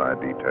homicide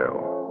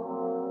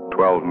detail.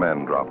 12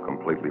 men drop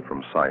completely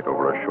from sight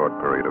over a short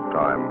period of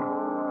time.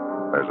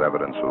 There's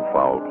evidence of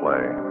foul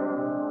play.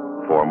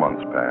 4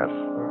 months pass.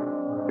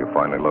 You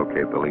finally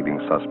locate the leading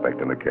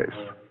suspect in the case.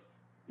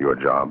 Your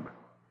job?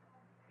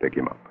 Pick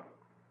him up.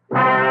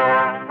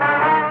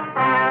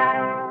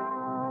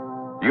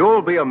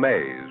 You'll be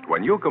amazed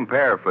when you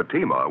compare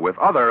Fatima with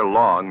other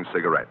long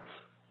cigarettes.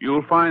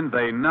 You'll find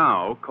they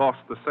now cost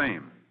the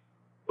same.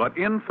 But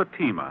in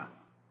Fatima,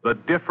 the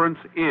difference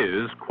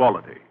is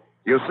quality.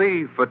 You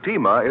see,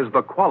 Fatima is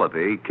the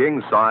quality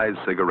king-size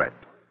cigarette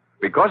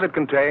because it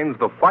contains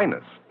the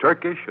finest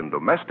Turkish and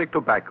domestic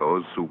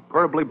tobaccos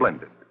superbly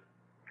blended.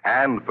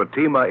 And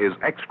Fatima is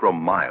extra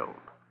mild,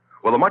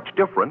 with a much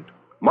different,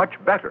 much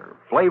better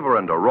flavor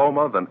and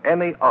aroma than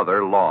any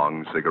other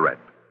long cigarette.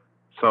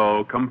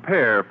 So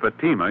compare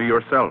Fatima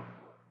yourself.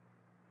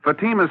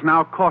 Fatimas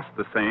now cost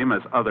the same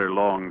as other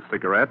long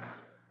cigarettes,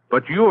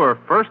 but your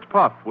first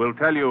puff will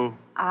tell you...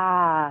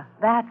 Ah,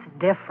 that's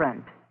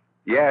different.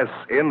 Yes,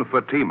 in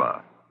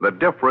Fatima, the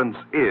difference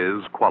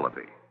is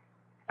quality.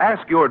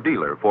 Ask your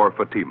dealer for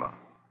Fatima,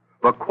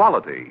 the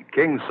quality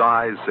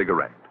king-size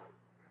cigarette.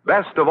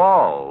 Best of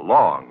all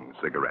long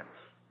cigarettes.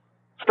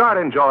 Start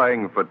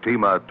enjoying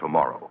Fatima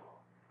tomorrow.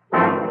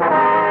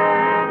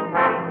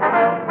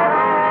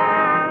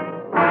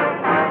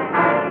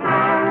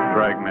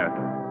 Dragnet,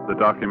 the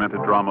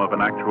documented drama of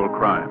an actual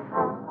crime.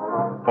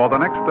 For the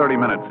next 30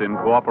 minutes, in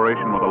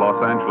cooperation with the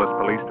Los Angeles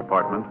Police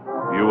Department,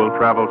 you will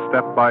travel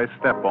step by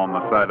step on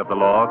the side of the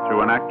law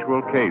through an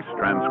actual case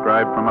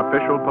transcribed from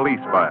official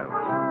police files.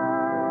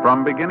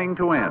 From beginning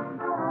to end,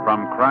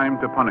 from crime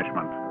to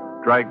punishment,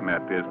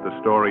 Dragnet is the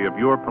story of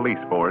your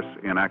police force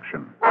in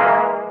action.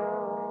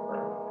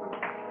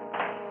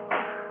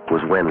 It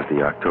was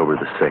Wednesday, October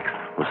the 6th.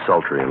 It was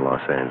sultry in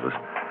Los Angeles.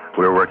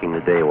 We were working the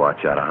day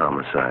watch out of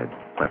homicide.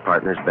 My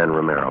partner's Ben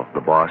Romero.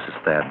 The boss is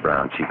Thad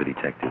Brown, chief of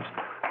detectives.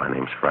 My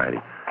name's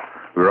Friday.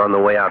 We were on the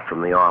way out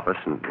from the office,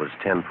 and it was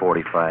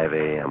 10:45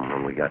 a.m.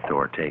 when we got to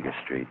Ortega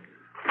Street,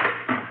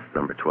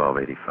 number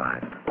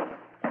 1285.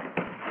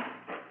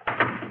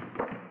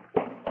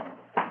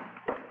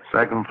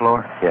 Second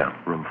floor? Yeah,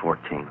 room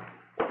 14.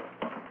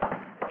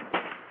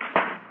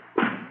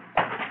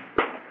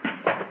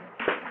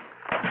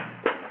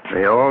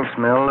 They all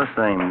smell the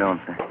same,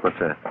 don't they? What's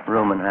that?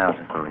 Room and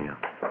housing. Oh, yeah.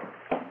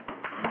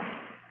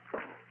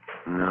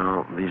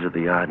 No, these are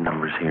the odd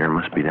numbers here.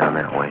 Must be down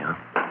that way, huh?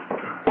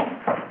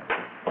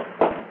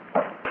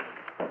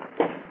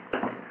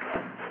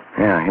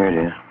 Yeah, here it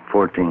is.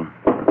 14.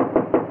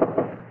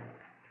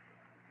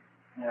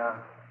 Yeah.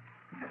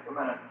 Just a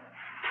minute.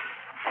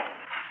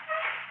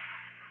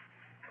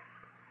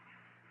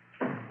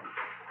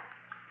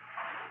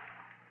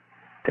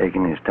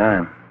 Taking his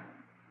time.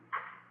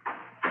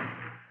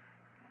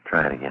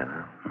 Try it again,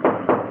 huh?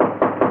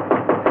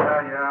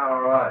 Yeah,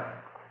 all right.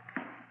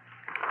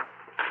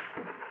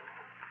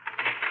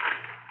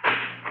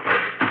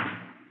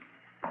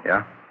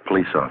 Yeah?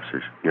 Police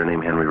officers. Your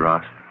name Henry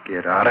Ross?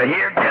 Get out of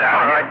here. Get out of here.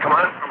 All right, come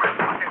on.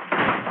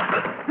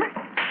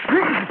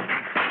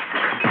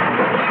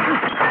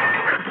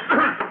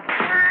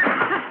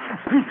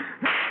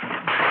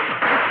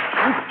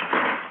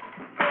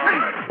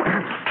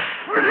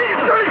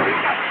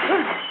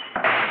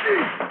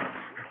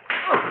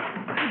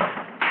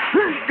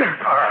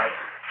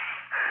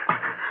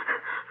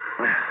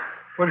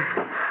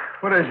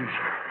 What is this?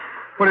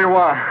 What do you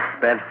want?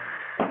 Ben?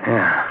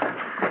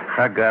 Yeah,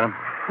 I got him.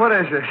 What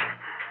is this?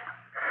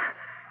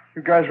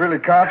 You guys really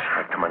cops?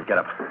 All right, come on, get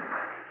up.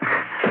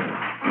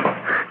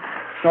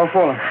 No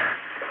fooling.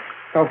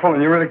 No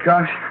fooling. You really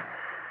cops?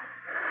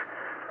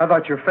 I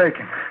thought you were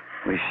faking.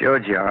 We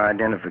showed you our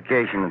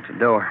identification at the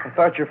door. I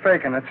thought you were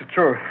faking. That's the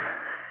truth.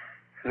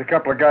 There's a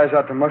couple of guys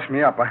out to muss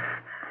me up.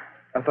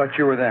 I thought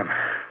you were them.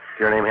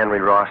 Your name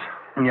Henry Ross?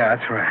 Yeah,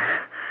 that's right.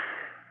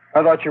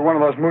 I thought you were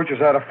one of those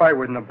moochers I had a fight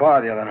with in the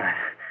bar the other night.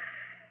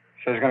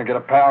 Said he's going to get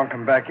a pal and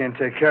come back here and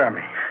take care of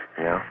me.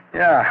 Yeah?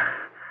 Yeah.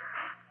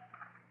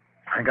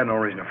 I ain't got no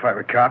reason to fight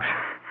with cops.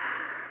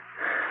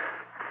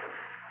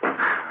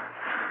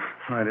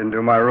 I didn't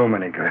do my room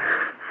any good.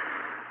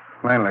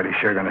 Landlady's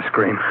sure going to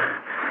scream.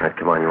 All right,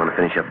 come on. You want to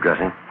finish up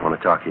dressing? I want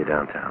to talk to you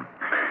downtown.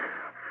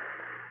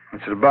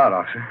 What's it about,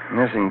 officer?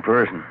 Missing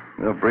person.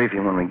 We'll brief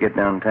you when we get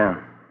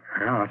downtown.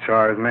 Well, it's all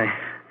right with me.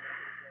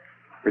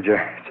 Could you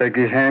take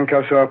these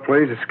handcuffs off,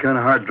 please? It's kind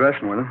of hard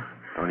dressing with them.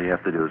 All you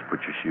have to do is put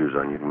your shoes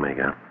on. You can make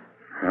out.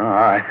 All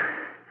right.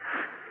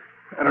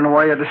 I don't know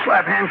why you had to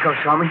slap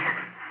handcuffs on me.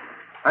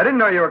 I didn't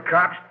know you were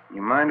cops.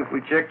 You mind if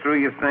we check through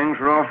your things,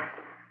 Rolf?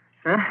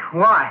 Huh?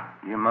 Why?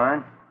 You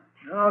mind?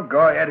 Oh,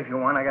 go ahead if you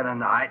want. I got a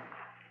night.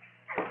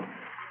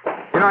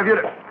 You know, if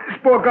you'd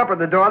spoke up at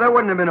the door, there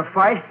wouldn't have been a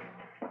fight.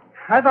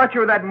 I thought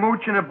you were that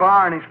mooch in a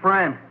bar and his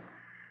friend.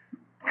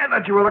 I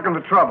thought you were looking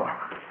for trouble.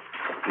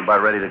 You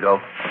about ready to go?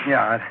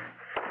 Yeah,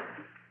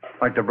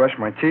 I'd like to brush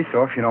my teeth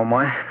off, you don't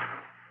mind.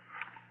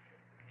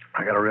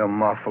 I got a real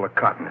mouthful of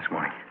cotton this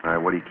morning. All right,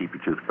 where do you keep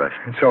your toothbrush?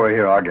 It's over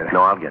here. I'll get it.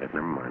 No, I'll get it.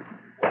 Never mind.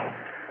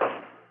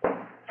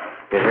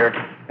 Get here?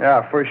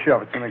 Yeah, first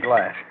shove. It's in the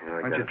glass.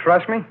 Yeah, Don't you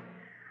trust me?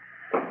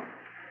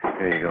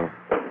 Here you go.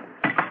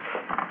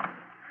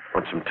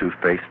 Want some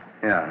toothpaste?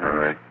 Yeah. All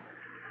right.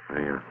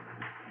 There you are.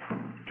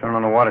 Turn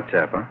on the water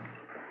tap, huh?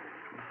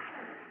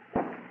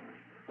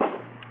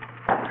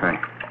 Hey.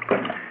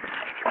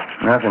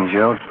 Nothing,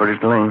 Joe. It's pretty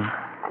clean.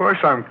 Of course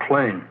I'm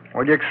clean.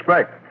 What'd you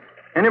expect?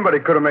 Anybody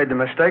could have made the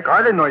mistake.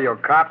 I didn't know you were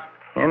cops.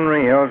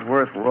 Henry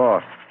Ellsworth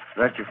Ross.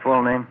 Is that your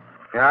full name?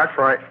 Yeah, that's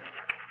right.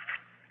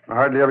 I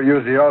hardly ever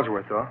use the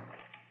Ellsworth, though.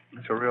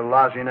 It's a real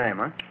lousy name,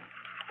 huh?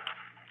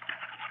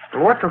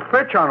 Well, what's the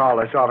fitch on all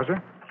this,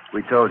 officer?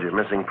 We told you,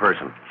 missing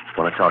person.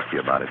 Want to talk to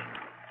you about it.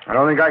 I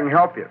don't think I can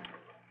help you.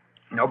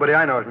 Nobody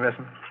I know is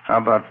missing. How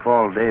about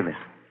Paul Davis?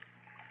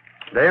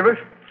 Davis?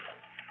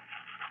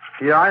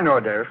 Yeah, I know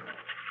Davis.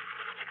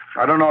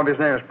 I don't know if his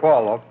name is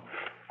Paul, though.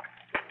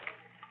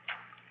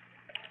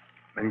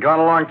 Been gone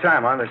a long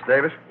time, huh, Miss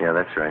Davis? Yeah,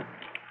 that's right.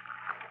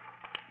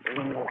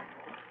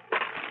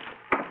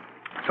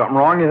 Something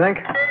wrong, you think?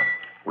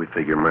 We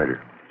figure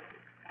murder.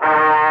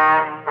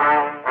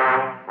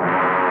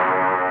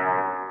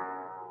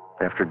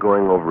 After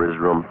going over his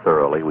room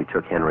thoroughly, we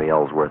took Henry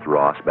Ellsworth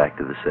Ross back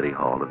to the city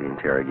hall to the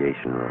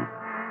interrogation room.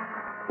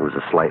 He was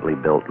a slightly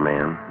built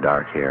man,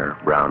 dark hair,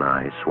 brown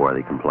eyes,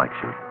 swarthy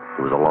complexion.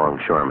 He was a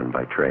longshoreman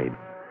by trade.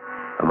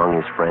 Among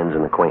his friends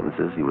and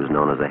acquaintances, he was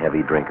known as a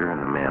heavy drinker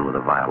and a man with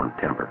a violent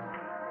temper.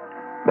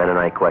 Ben and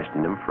I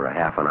questioned him for a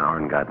half an hour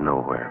and got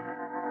nowhere.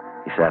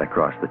 He sat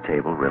across the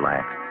table,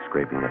 relaxed,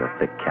 scraping at a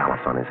thick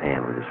callus on his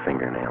hand with his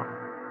fingernail.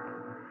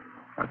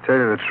 I'll tell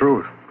you the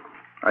truth.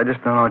 I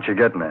just don't know what you're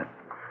getting at.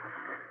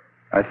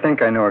 I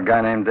think I know a guy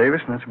named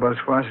Davis, and that's about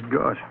as far as it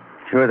goes.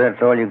 Sure that's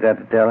all you got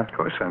to tell us? Of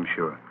course I'm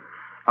sure.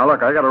 Now,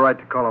 look, I got a right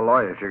to call a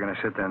lawyer if you're going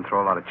to sit there and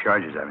throw a lot of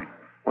charges at me.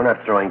 We're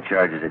not throwing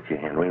charges at you,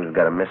 Henry. We've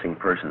got a missing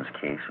persons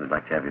case. We'd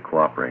like to have you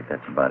cooperate.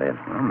 That's about it.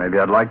 Well, maybe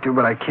I'd like to,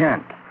 but I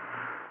can't.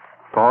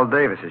 Paul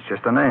Davis is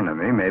just a name to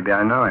me. Maybe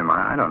I know him.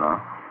 I don't know.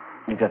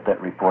 You got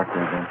that report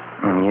there,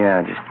 Ben?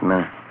 Yeah, just a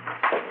minute.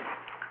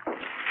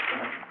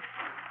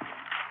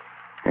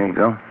 Here you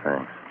go.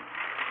 Thanks.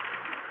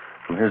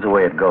 Well, here's the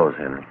way it goes,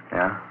 Henry.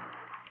 Yeah?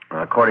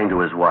 According to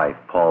his wife,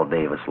 Paul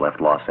Davis left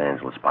Los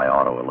Angeles by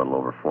auto a little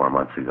over 4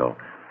 months ago.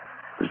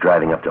 He was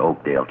driving up to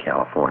Oakdale,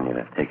 California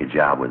to take a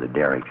job with a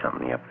dairy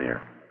company up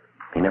there.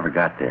 He never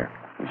got there.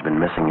 He's been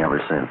missing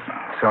ever since.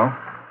 So?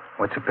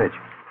 What's the pitch?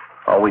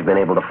 All we've been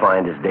able to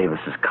find is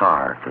Davis's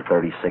car, the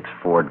 36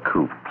 Ford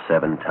Coupe,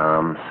 7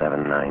 Tom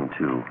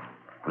 792.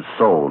 It was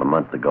sold a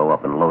month ago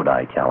up in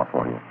Lodi,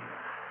 California.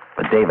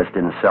 But Davis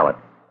didn't sell it.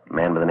 A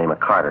man by the name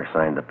of Carter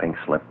signed the pink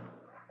slip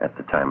at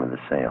the time of the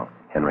sale.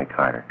 Henry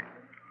Carter.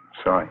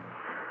 Sorry.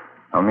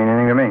 Don't mean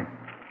anything to me.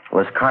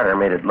 Well, this Carter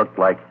made it look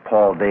like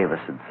Paul Davis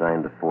had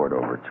signed the Ford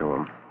over to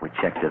him. We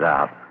checked it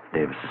out.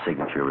 Davis's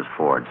signature was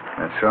Ford's.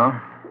 That's so?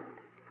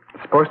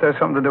 It's supposed to have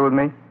something to do with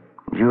me?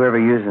 Did you ever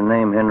use the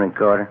name Henry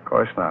Carter? Of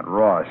course not.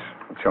 Ross.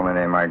 That's the only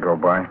name I go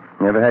by.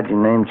 Never had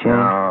your name changed?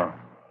 No.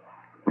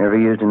 Never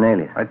used an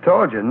alias? I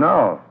told you,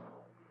 no.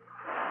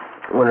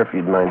 I wonder if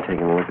you'd mind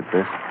taking a look at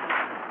this.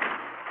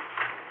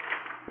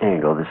 Here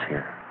you go, this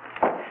here.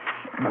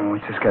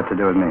 What's this got to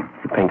do with me?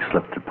 The pink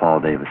slip to Paul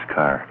Davis'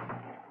 car.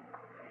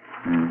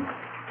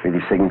 See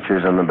these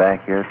signatures on the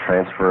back here?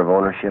 Transfer of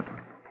ownership.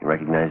 You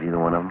recognize either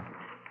one of them?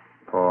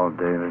 Paul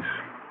Davis.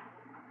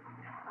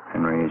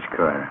 Henry H.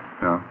 Carter.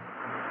 No.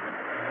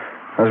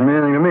 Doesn't mean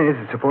anything to me. Is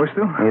it supposed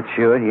to? It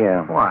should,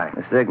 yeah. Why?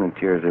 The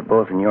signatures are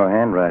both in your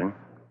handwriting.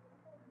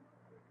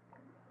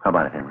 How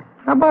about it, Henry?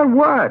 How about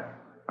what?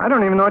 I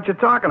don't even know what you're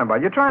talking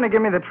about. You're trying to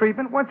give me the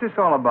treatment? What's this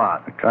all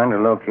about? We're trying to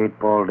locate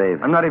Paul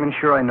Davis. I'm not even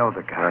sure I know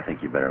the guy. Well, I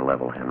think you better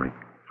level, Henry.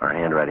 Our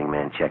handwriting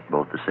man checked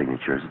both the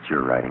signatures. It's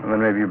your writing. Well,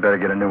 then maybe you better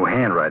get a new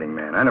handwriting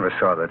man. I never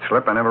saw that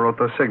slip. I never wrote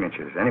those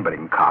signatures. Anybody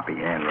can copy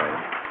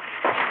handwriting.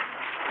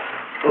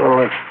 Well,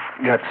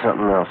 I've got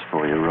something else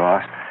for you,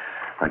 Ross.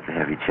 I'd like to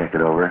have you check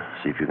it over,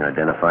 see if you can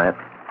identify it.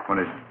 What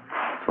is it?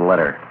 It's a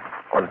letter.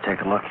 Want to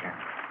take a look here?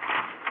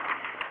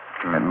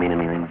 That mean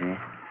anything to you?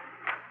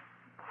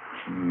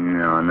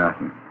 No,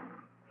 nothing.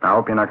 I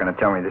hope you're not going to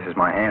tell me this is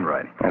my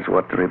handwriting. That's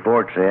what the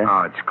report said.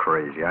 Oh, it's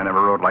crazy. I never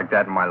wrote like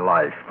that in my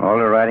life. All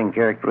the writing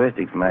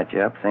characteristics match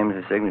up, same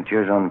as the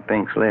signatures on the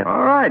pink slip.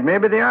 All right,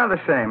 maybe they are the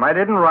same. I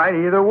didn't write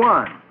either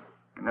one.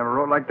 I never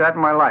wrote like that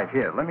in my life.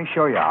 Here, let me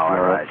show you how I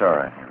No, write. that's all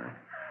right.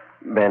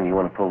 Ben, you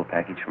want to pull the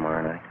package from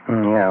R&I?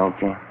 Yeah,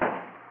 okay.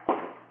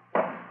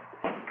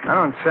 I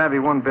don't savvy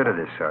one bit of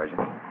this, Sergeant.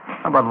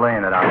 How about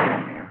laying it out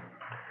for me?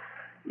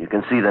 You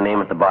can see the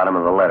name at the bottom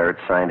of the letter. It's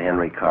signed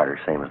Henry Carter,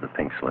 same as the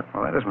pink slip.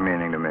 Well, that doesn't mean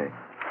anything to me.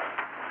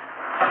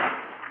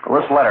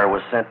 Well, this letter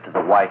was sent to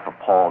the wife of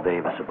Paul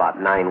Davis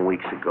about 9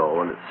 weeks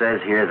ago, and it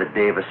says here that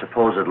Davis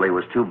supposedly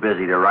was too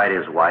busy to write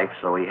his wife,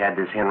 so he had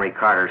this Henry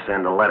Carter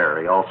send a letter.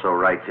 He also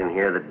writes in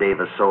here that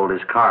Davis sold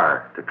his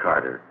car to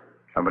Carter.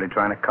 Somebody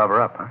trying to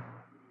cover up, huh?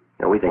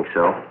 Yeah, we think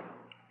so.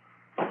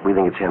 We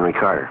think it's Henry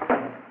Carter.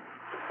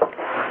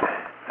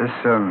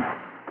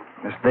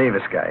 This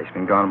Davis guy, he's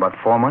been gone about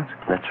 4 months?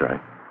 That's right.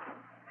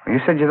 You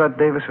said you thought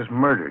Davis was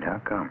murdered. How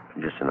come?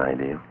 Just an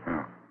idea.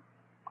 Oh.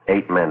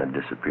 8 men had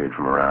disappeared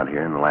from around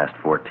here in the last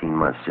 14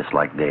 months, just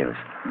like Davis.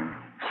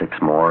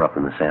 6 more up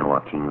in the San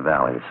Joaquin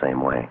Valley the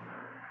same way.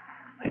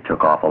 They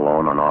took off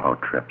alone on auto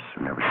trips.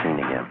 Were never seen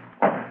again.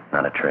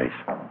 Not a trace.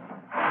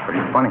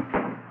 Pretty funny.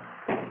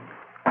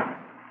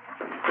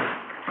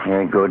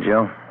 Here you go,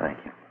 Joe. Thank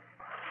you.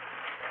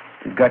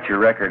 You've got your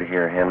record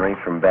here, Henry,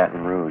 from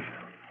Baton Rouge.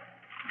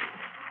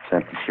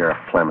 Sent to Sheriff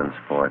Clemens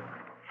for it.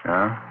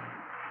 Huh?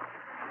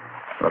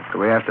 Look, do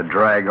we have to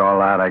drag all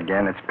that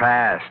again? It's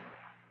past.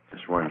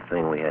 Just one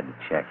thing we had to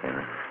check,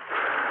 Henry.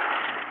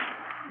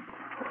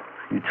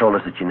 You told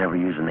us that you never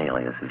use an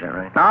alias, is that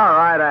right? All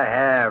right, I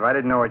have. I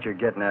didn't know what you're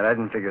getting at. I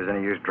didn't figure there's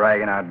any use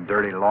dragging out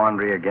dirty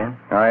laundry again.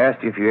 I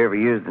asked you if you ever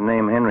used the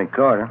name Henry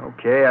Carter.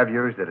 Okay, I've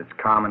used it. It's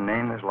a common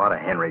name. There's a lot of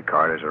Henry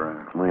Carters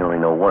around. We only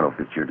know one who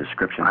fits your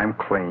description. I'm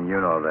clean. You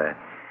know that.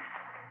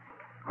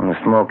 Want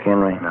to smoke,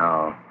 Henry?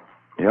 No.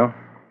 Joe?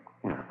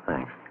 Yeah,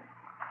 thanks.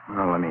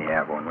 Well, let me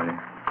have one, will you?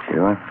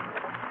 Sure.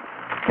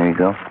 Here you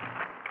go.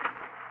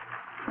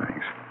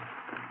 Thanks.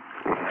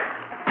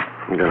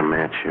 You got a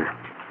match here.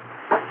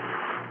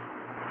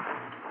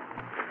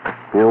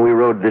 You know, we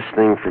rode this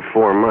thing for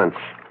 4 months.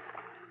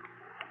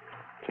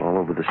 It's all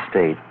over the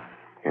state.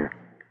 Here.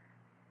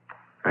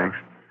 Thanks.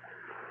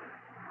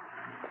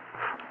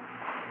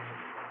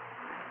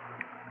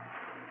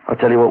 I'll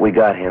tell you what we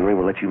got, Henry.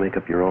 We'll let you make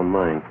up your own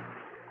mind.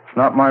 It's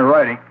not my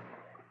writing.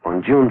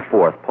 On June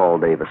 4th, Paul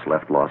Davis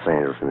left Los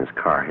Angeles in his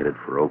car headed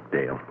for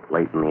Oakdale.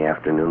 Late in the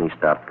afternoon, he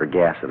stopped for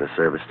gas at a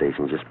service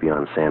station just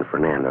beyond San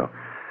Fernando.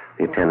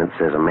 The attendant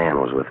says a man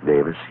was with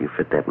Davis. You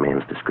fit that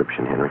man's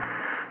description, Henry.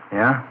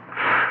 Yeah?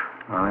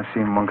 Well, I've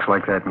seen monks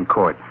like that in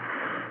court.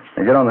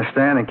 They get on the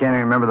stand and can't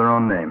even remember their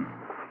own name.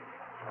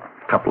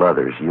 A couple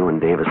others. You and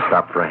Davis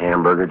stopped for a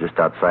hamburger just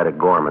outside of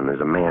Gorman.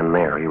 There's a man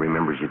there. He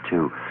remembers you,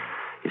 too.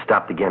 You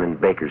stopped again in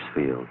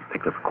Bakersfield.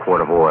 Picked up a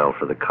quart of oil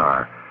for the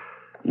car.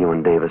 You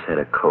and Davis had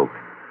a Coke.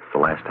 It's the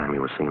last time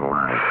you were seen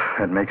alive.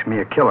 That makes me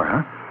a killer,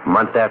 huh? A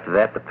month after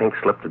that, the pink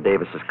slip to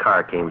Davis's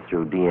car came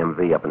through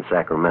DMV up in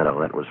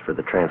Sacramento. That was for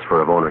the transfer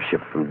of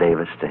ownership from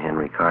Davis to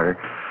Henry Carter,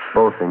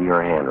 both in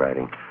your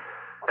handwriting.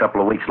 A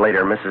couple of weeks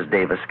later, Mrs.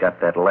 Davis got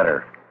that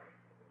letter.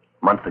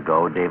 A month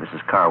ago,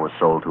 Davis's car was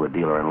sold to a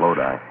dealer in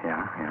Lodi.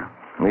 Yeah.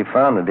 We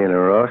found the dealer,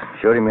 Ross.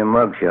 Showed him your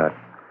mugshot.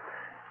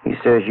 He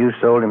says you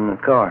sold him the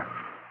car.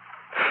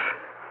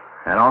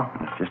 That all?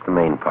 It's just the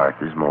main part.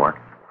 There's more.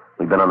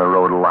 We've been on the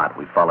road a lot.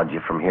 We followed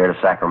you from here to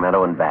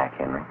Sacramento and back,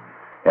 Henry.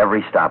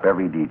 Every stop,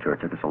 every detour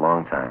took us a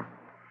long time.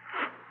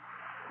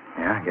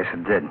 Yeah, I guess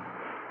it did.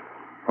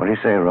 What do you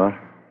say, Ross?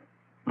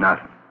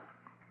 Nothing.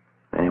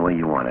 Any way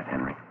you want it,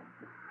 Henry.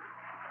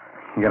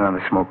 You got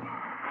another smoke?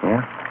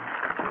 Yeah?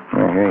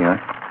 Yeah, here you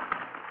are.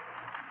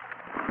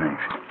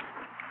 Thanks.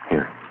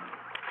 Here.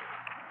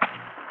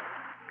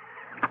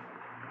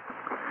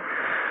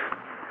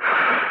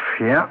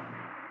 Yeah.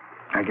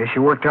 I guess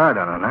you worked hard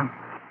on it, huh?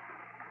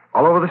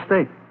 All over the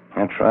state.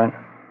 That's right.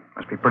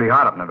 Must be pretty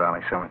hot up in the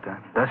valley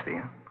summertime. Dusty,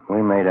 huh?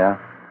 We made out.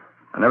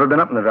 I've never been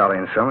up in the valley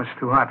in summer. It's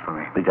too hot for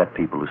me. We got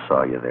people who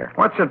saw you there.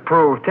 What's it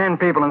prove? 10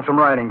 people and some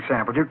writing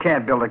samples. You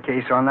can't build a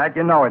case on that.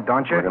 You know it,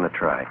 don't you? We're going to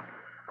try.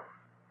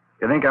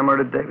 You think I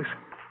murdered Davis?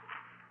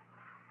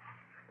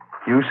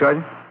 You,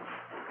 Sergeant?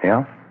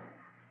 Yeah?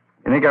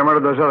 You think I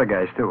murdered those other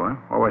guys, too, huh?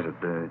 What was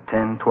it,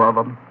 10, 12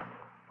 of them?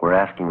 We're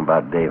asking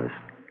about Davis.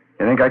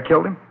 You think I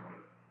killed him?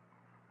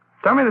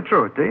 Tell me the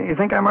truth, do you? You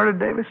think I murdered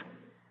Davis?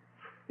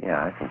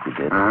 Yeah, I think you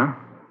did. Uh-huh.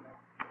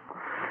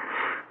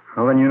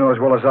 Well, then you know as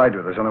well as I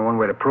do. There's only one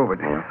way to prove it.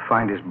 Yeah.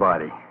 Find his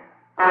body.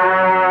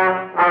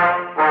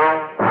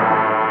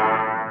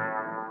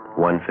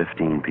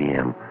 1:15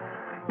 p.m.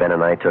 Ben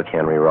and I took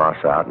Henry Ross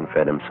out and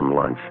fed him some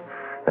lunch.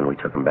 Then we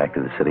took him back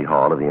to the city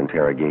hall to the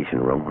interrogation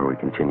room where we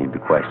continued to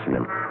question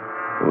him.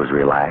 It was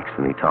relaxed,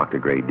 and he talked a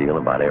great deal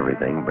about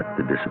everything but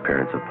the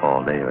disappearance of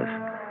Paul Davis.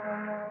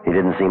 He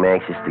didn't seem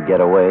anxious to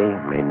get away,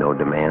 made no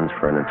demands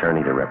for an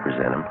attorney to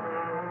represent him.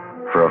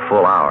 For a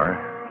full hour,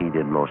 he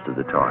did most of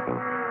the talking.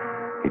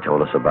 He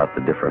told us about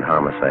the different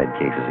homicide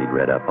cases he'd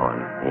read up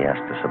on. He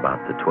asked us about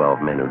the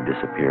 12 men who'd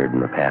disappeared in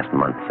the past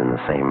months in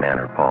the same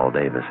manner Paul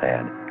Davis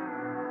had.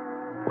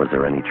 Was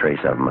there any trace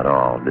of them at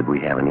all? Did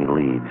we have any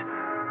leads?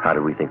 How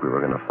did we think we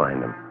were going to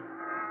find them?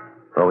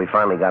 Well, we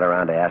finally got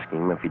around to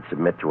asking him if he'd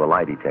submit to a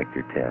lie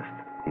detector test.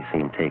 He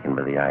seemed taken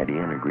by the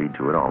idea and agreed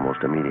to it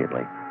almost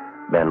immediately.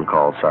 Ben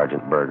called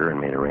Sergeant Berger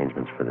and made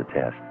arrangements for the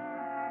test.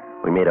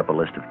 We made up a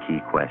list of key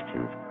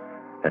questions.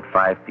 At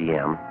 5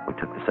 p.m., we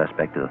took the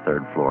suspect to the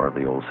third floor of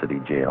the old city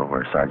jail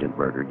where Sergeant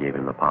Berger gave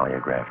him the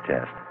polygraph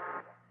test.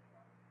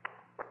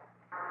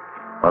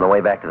 On the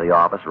way back to the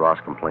office, Ross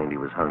complained he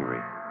was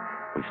hungry.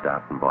 We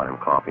stopped and bought him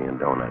coffee and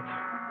donuts.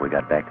 We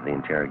got back to the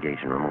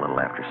interrogation room a little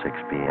after 6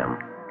 p.m.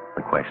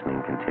 The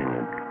questioning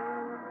continued.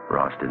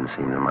 Ross didn't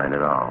seem to mind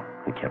at all.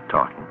 He kept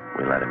talking.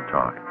 We let him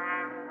talk.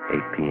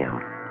 8 p.m.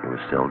 He was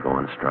still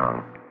going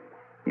strong.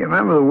 You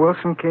remember the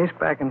Wilson case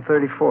back in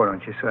 34,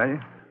 don't you,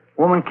 Sergeant?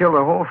 Woman killed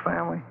her whole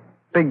family.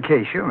 Big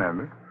case, you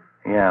remember.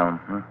 Yeah,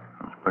 it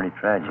was pretty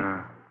tragic.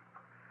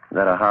 Is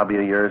that a hobby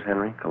of yours,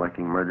 Henry,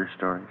 collecting murder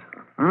stories?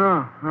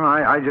 No,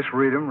 I just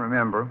read them,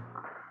 remember them.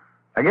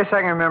 I guess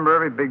I can remember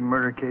every big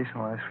murder case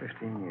in the last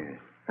 15 years.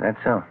 That's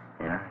so?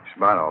 Yeah, it's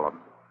about all of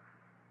them.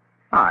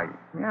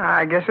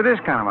 I guess it is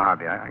kind of a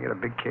hobby. I get a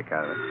big kick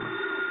out of it.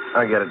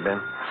 I get it,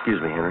 Ben.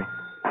 Excuse me, Henry.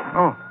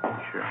 Oh,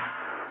 sure.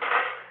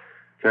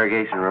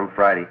 Interrogation room,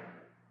 Friday.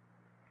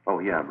 Oh,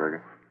 yeah,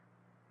 Berger.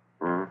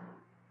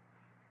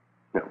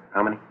 No,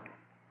 how many?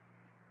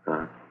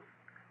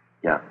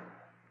 Yeah.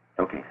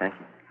 Okay, thank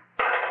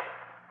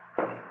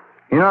you.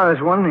 You know,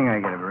 there's one thing I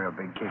get a real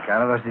big kick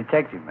out of, those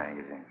detective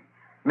magazines.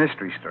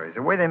 Mystery stories,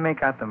 the way they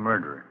make out the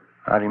murderer.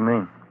 How do you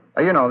mean?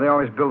 You know, they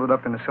always build it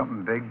up into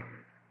something big.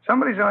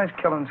 Somebody's always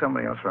killing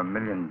somebody else for $1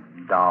 million,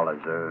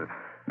 or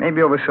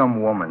maybe over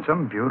some woman,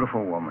 some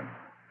beautiful woman.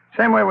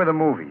 Same way with the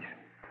movies.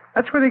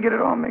 That's where they get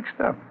it all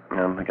mixed up. I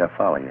don't think I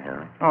follow you,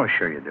 Henry. Oh,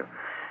 sure you do.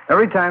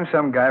 Every time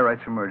some guy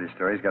writes a murder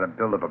story, he's got to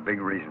build up a big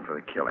reason for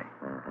the killing.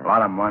 A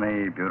lot of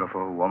money,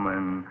 beautiful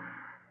woman,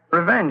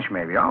 revenge,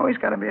 maybe. Always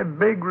got to be a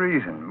big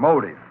reason.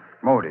 Motive,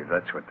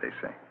 that's what they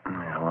say.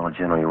 Yeah, well, it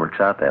generally works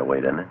out that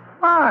way, doesn't it?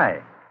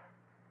 Why?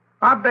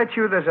 I bet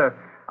you there's a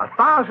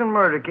 1,000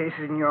 murder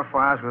cases in your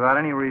files without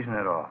any reason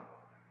at all.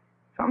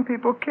 Some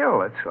people kill,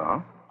 that's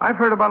all. I've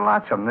heard about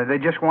lots of them. They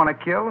just want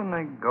to kill, and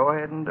they go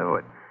ahead and do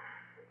it.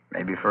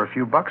 Maybe for a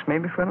few bucks,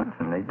 maybe for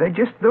nothing. They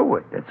just do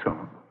it, that's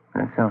all.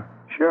 That's all.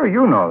 Sure,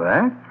 you know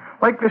that.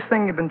 Like this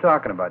thing you've been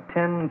talking about.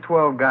 10,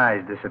 12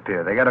 guys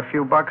disappear. They got a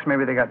few bucks,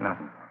 maybe they got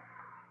nothing.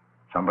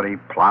 Somebody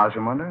plows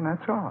them under, and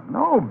that's all.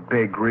 No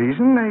big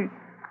reason. They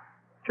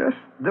just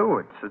do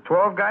it. So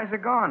 12 guys are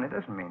gone. It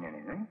doesn't mean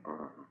anything.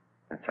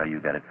 That's how you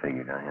got it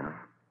figured, huh, Henry?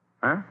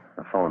 Huh?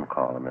 The phone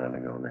call a minute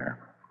ago there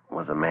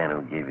was a man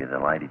who gave you the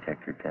lie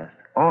detector test.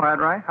 Oh, that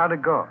right? How'd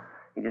it go?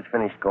 He just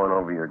finished going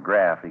over your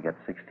graph. He got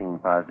 16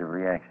 positive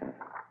reactions.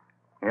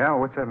 Yeah,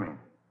 what's that mean?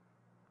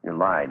 You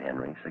lied,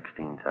 Henry,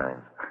 16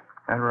 times.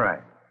 That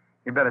right.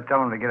 You better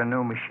tell him to get a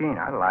new machine.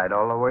 I lied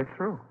all the way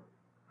through.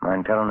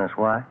 Mind telling us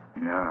why?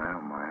 No, I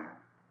don't mind.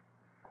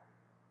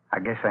 I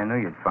guess I knew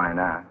you'd find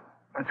out.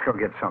 Let's go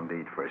get something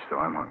to eat first, though.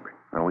 I'm hungry.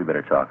 Well, we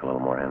better talk a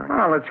little more, Henry.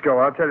 Oh, let's go.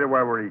 I'll tell you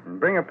why we're eating.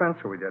 Bring a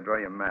pencil with you. I'll draw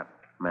you a map.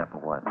 Map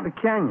of what? The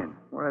canyon,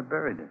 where I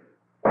buried it.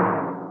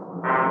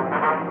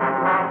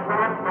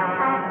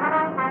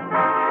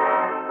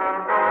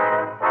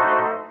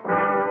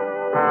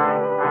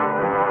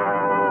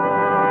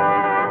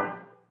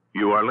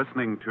 You are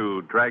listening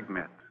to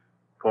Dragnet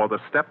for the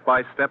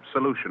step-by-step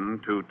solution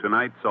to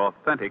tonight's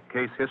authentic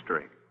case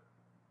history.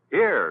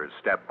 Here,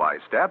 step by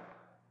step,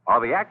 are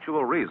the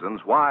actual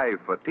reasons why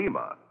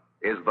Fatima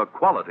is the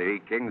quality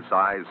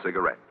king-size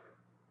cigarette.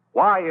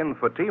 Why in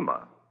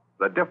Fatima,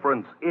 the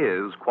difference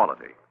is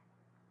quality.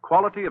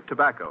 Quality of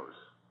tobaccos.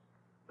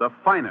 The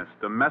finest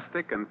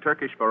domestic and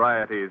Turkish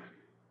varieties,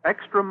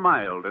 extra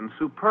mild and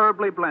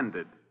superbly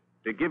blended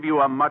to give you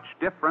a much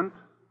different,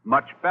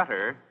 much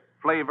better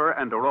flavor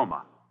and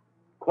aroma.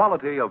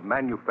 Quality of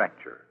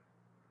manufacture.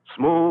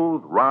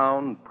 Smooth,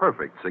 round,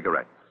 perfect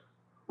cigarettes.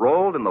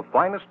 Rolled in the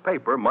finest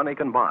paper money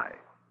can buy.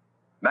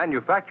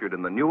 Manufactured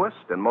in the newest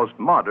and most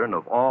modern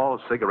of all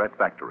cigarette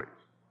factories.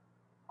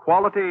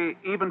 Quality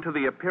even to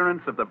the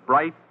appearance of the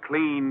bright,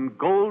 clean,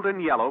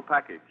 golden yellow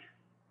package.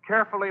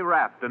 Carefully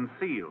wrapped and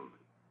sealed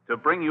to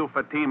bring you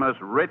Fatima's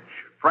rich,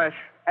 fresh,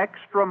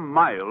 extra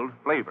mild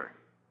flavor.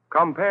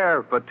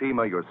 Compare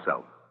Fatima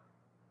yourself.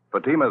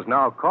 Fatimas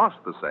now cost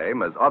the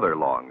same as other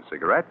long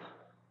cigarettes,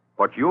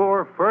 but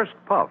your first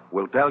puff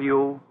will tell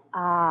you...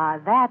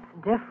 that's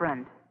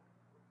different.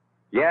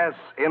 Yes,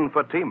 in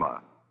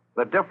Fatima,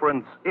 the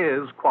difference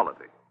is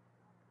quality.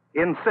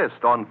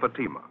 Insist on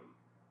Fatima.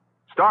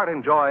 Start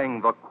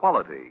enjoying the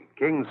quality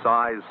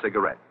king-size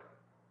cigarette.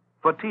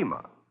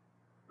 Fatima,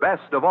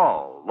 best of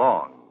all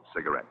long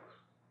cigarettes.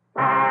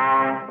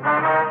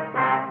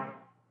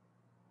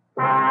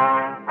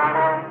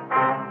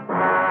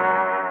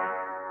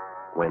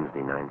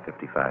 Wednesday,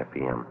 9:55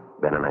 p.m.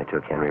 Ben and I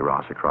took Henry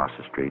Ross across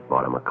the street,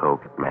 bought him a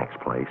Coke at Mac's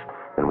place.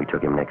 Then we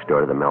took him next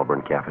door to the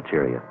Melbourne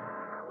cafeteria.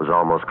 It was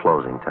almost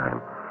closing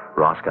time.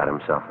 Ross got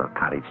himself a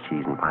cottage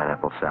cheese and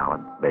pineapple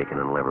salad, bacon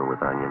and liver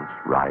with onions,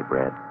 rye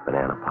bread,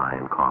 banana pie,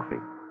 and coffee.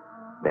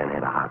 Ben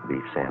had a hot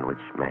beef sandwich,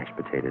 mashed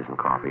potatoes, and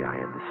coffee. I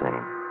had the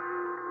same.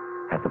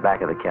 At the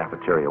back of the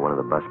cafeteria, one of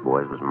the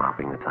busboys was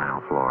mopping the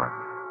tile floor.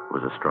 It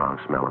was a strong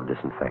smell of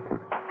disinfectant.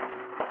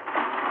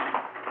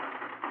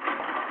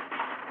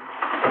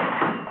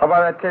 How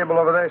about that table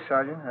over there,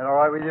 Sergeant? That all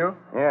right with you?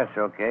 Yeah, it's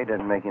okay.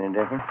 Doesn't make any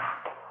difference.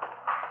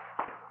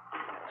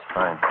 It's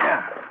fine.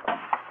 Yeah.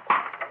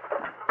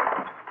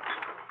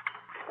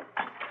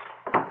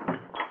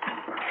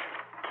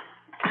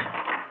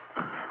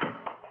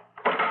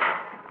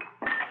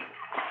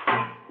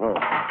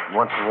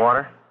 Want some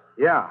water?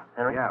 Yeah.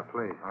 Henry? Yeah,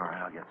 please. All right,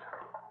 I'll get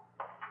some.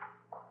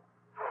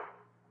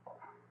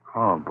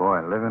 Oh,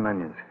 boy, living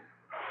onions.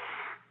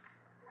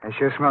 That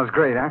sure smells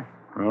great, huh?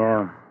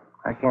 Yeah.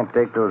 I can't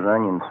take those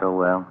onions so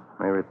well.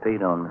 They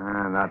repeat on me.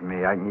 Not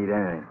me. I can eat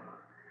anything.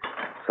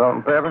 Salt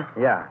and pepper?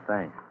 Yeah,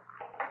 thanks.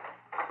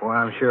 Boy,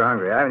 I'm sure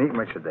hungry. I haven't eaten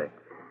much today.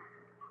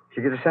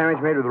 Did you get a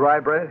sandwich made with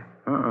rye bread?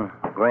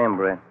 Graham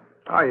bread.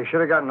 Oh, you should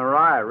have gotten the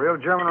rye. Real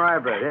German rye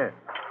bread. Here.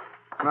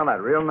 Smell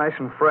that. Real nice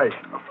and fresh.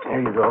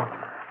 Here you go,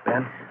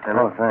 Ben.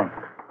 Oh, thanks.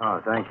 Oh,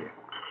 thank you.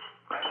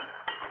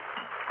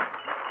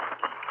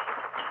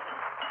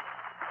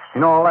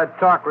 You know, all that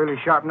talk really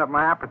sharpened up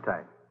my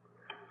appetite.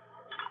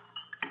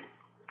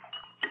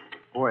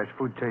 Boy, this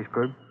food tastes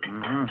good.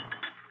 Mm-hmm.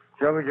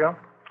 Sugar, Joe?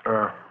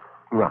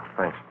 No,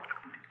 thanks.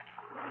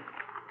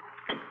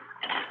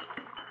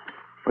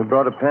 We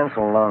brought a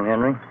pencil along,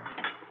 Henry.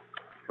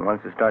 You want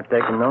us to start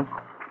taking notes?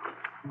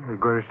 As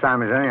good as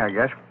time as any, I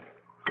guess.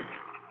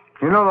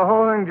 You know, the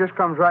whole thing just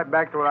comes right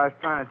back to what I was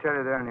trying to tell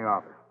you there in the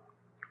office.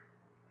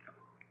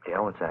 Yeah,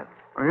 what's that?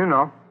 Well, you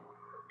know,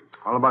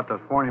 all about those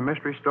phony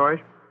mystery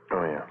stories.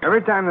 Oh, yeah.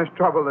 Every time there's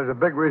trouble, there's a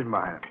big reason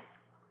behind it.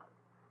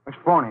 It's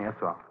phony,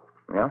 that's all.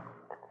 Yeah?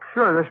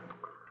 Sure, this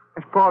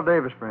Paul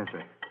Davis, for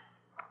instance.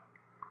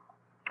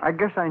 I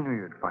guess I knew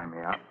you'd find me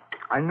out.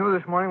 I knew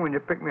this morning when you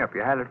picked me up,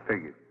 you had it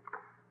figured.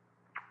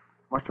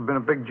 Must have been a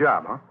big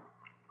job, huh?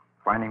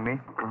 Finding me?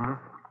 Mm-hmm.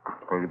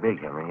 Pretty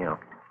big, Henry, yeah.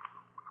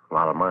 A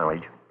lot of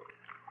mileage.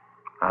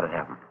 How'd it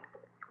happen?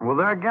 Well,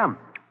 there again.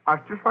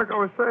 It's just like I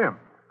was saying.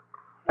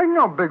 There's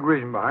no big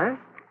reason behind it.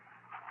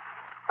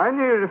 I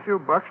needed a few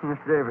bucks, and this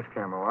Davis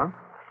came along.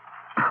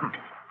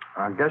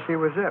 I guess he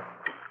was it.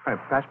 Hey,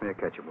 pass me a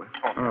ketchup, will you?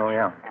 Oh,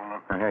 yeah.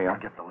 Oh, here you are.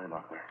 I'll get the lid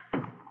off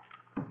there.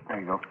 There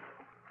you go.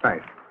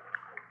 Thanks.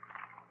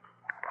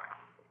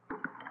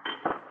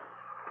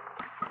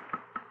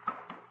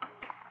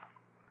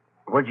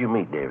 Where'd you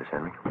meet Davis,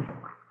 Henry?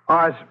 Oh,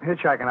 I was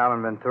hitchhiking out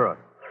in Ventura.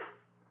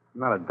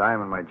 Not a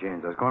dime in my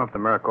jeans. I was going up to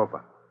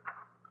Maricopa.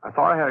 I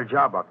thought I had a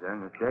job up there,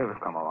 and this Davis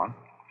come along.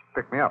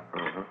 Picked me up.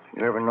 Mm-hmm.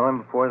 You ever know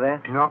him before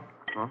that? No.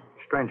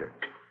 Stranger.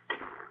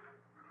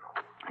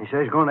 He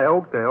says he's going to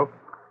Oakdale.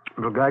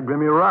 Little guy give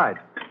me a ride.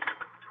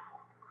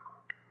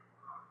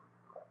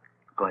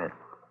 Go ahead.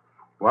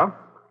 Well,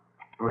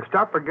 we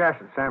stopped for gas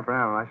at San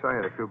Fernando, and I saw he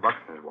had a few bucks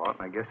in his wallet,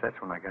 and I guess that's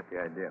when I got the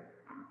idea.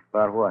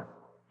 About what?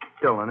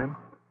 Killing him.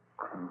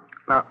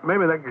 Now,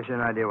 maybe that gives you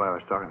an idea what I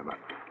was talking about.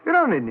 You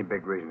don't need any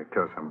big reason to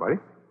kill somebody.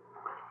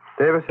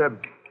 Davis said,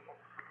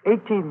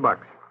 18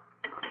 bucks.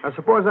 Now,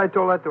 suppose I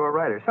told that to a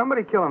writer.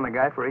 Somebody killing the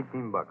guy for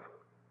 18 bucks.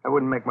 That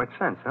wouldn't make much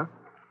sense, huh?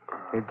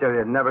 He'd tell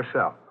you it'd never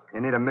sell.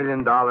 You need $1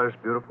 million,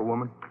 beautiful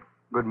woman,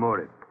 good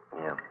motive.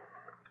 Yeah.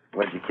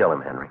 Where'd you kill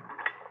him, Henry?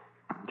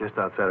 Just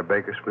outside of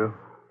Bakersfield.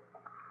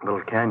 A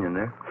little canyon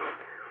there.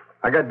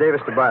 I got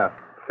Davis to buy a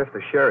fifth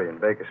of sherry in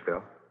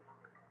Bakersfield.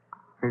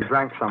 He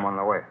drank some on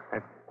the way. Hey,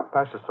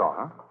 pass the salt,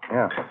 huh?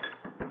 Yeah.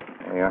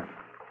 There you are.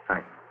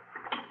 Thanks.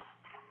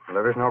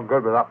 Liver's no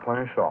good without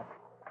plenty of salt.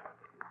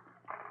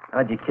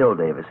 How'd you kill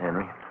Davis,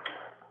 Henry?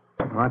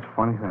 Well, that's a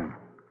funny thing.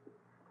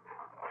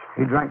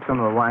 He drank some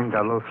of the wine,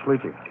 got a little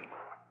sleepy.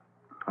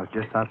 I was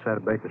just outside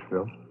of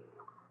Bakersfield.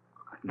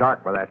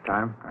 Dark by that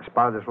time. I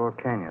spotted this little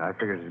canyon. I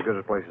figured it's as good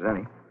a place as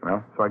any.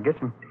 Well? So I get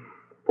him,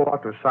 pulled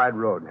out to a side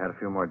road and had a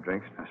few more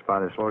drinks. I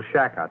spotted this little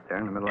shack out there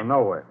in the middle of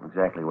nowhere.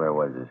 Exactly where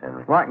was this,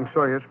 Henry? Well, I can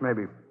show you. It's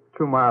maybe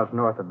 2 miles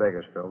north of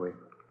Bakersfield. We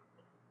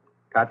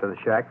got to the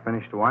shack,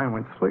 finished the wine, and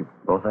went to sleep.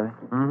 Both of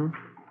you? Mm-hmm.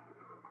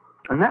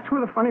 And that's where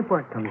the funny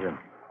part comes in.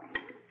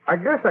 I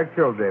guess I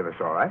killed Davis,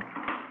 all right.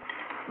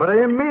 But I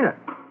didn't mean it.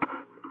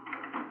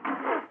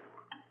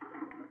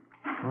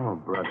 Oh,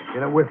 brother,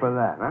 get a whiff of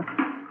that, huh?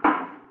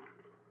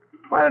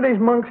 Why do these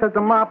monks have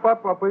to mop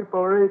up while people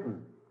are eating?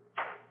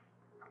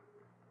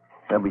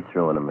 They'll be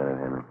through in a minute,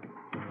 Henry.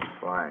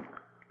 Fine.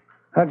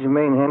 How'd you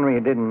mean, Henry,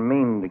 you didn't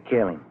mean to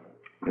kill him?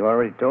 You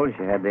already told us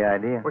you had the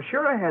idea. Well,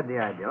 sure I had the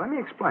idea. Let me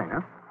explain,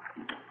 huh?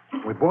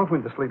 We both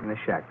went to sleep in the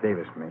shack,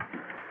 Davis and me.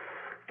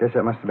 Guess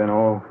that must have been,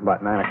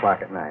 about 9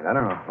 o'clock at night. I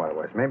don't know what it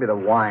was. Maybe the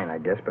wine, I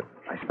guess, but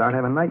I started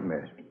having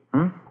nightmares.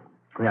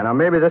 Yeah, now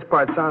maybe this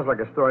part sounds like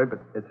a story, but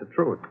it's the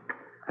truth.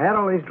 I had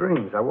all these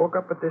dreams. I woke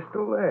up, but they're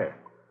still there.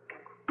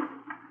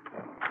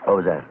 What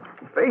was that?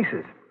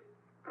 Faces.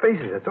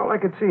 Faces. That's all I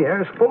could see.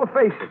 Hair's full of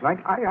faces.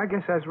 I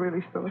guess I was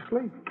really still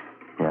asleep.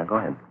 Yeah, go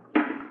ahead.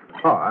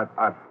 Oh,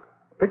 I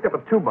picked up a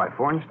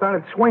 2x4 and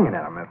started swinging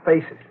at them. Their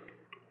faces.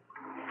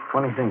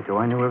 Funny thing, too.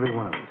 I knew every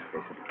one of these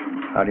faces.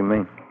 How do you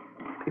mean?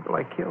 People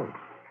I killed.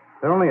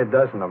 There are only a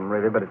dozen of them,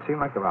 really, but it seemed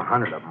like there were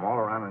 100 of them all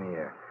around in the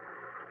air.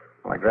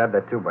 Well, I grabbed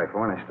that 2x4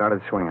 and I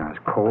started swinging. I was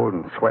cold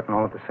and sweating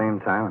all at the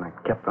same time, and I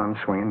kept on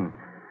swinging.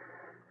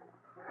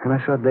 And I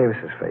saw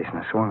Davis's face,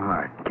 and I swung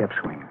hard, kept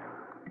swinging.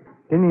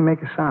 Didn't even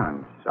make a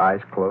sound. His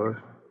eyes closed,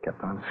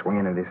 kept on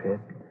swinging at his head.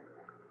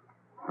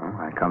 Well,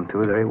 I come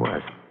to, there he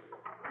was,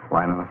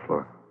 lying on the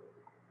floor.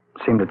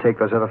 Seemed to take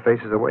those other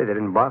faces away. They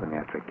didn't bother me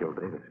after I killed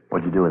Davis.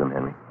 What'd you do with him,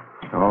 Henry?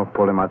 Oh,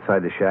 pulled him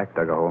outside the shack,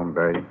 dug a hole and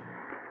buried him.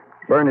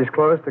 Burned his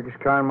clothes, took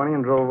his car and money,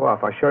 and drove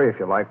off. I'll show you if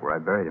you like where I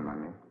buried him, I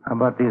mean. How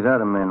about these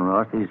other men,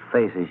 Ross? These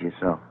faces you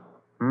saw.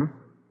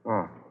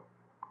 Oh.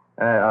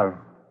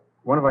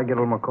 What if I get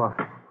a little more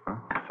coffee? Huh?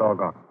 It's all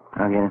gone.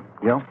 I'll get it.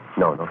 Joe?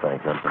 No,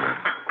 thanks. None for me.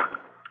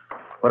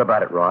 What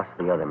about it, Ross?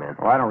 The other men?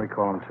 Well, I don't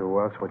recall them too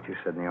well. It's what you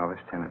said in the office.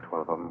 10 or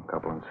 12 of them. A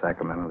couple in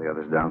Sacramento, the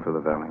others down through the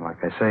valley.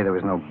 Like I say, there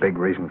was no big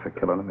reason for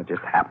killing them. It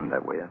just happened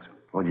that way, that's all.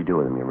 What'd you do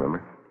with them, you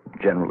remember?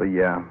 Generally,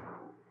 yeah.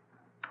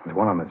 There's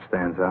one of them that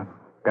stands out.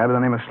 Guy by the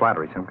name of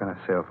Slattery, some kind of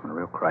salesman, a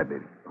real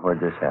crybaby.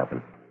 Where'd this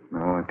happen?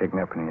 Oh, he picked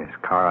me up in his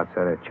car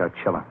outside of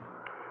Chowchilla.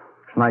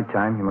 It's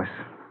nighttime. He must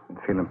have been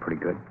feeling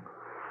pretty good.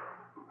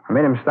 I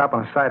made him stop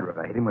on a side road.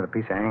 I hit him with a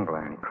piece of angle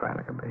iron. He cried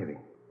like a baby.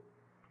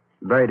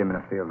 Buried him in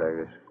a field there.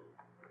 It is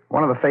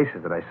one of the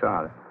faces that I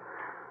saw.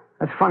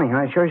 That's funny,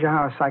 huh? It shows you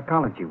how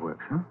psychology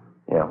works, huh?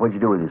 Yeah, what'd you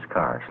do with his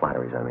car,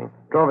 Slattery's, I mean?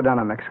 Drove it down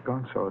to Mexico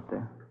and sold it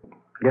there.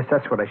 Guess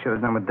that's what I should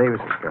have done with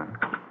Davis's gun.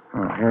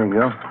 Oh, here you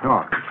go.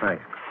 Oh,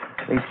 thanks.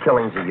 These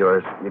killings of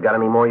yours, you got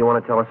any more you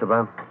want to tell us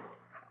about?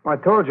 Well,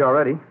 I told you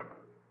already.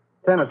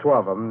 10 or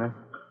 12 of them. They're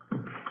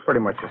pretty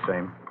much the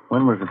same.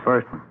 When was the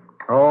first one?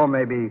 Oh,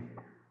 maybe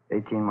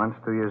 18 months,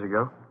 2 years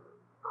ago.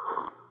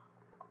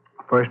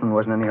 The first one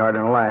wasn't any harder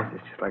than the last.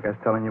 It's just like I was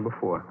telling you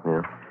before.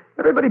 Yeah.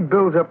 Everybody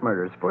builds up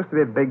murder. It's supposed to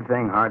be a big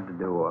thing, hard to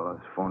do, all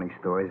those phony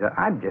stories.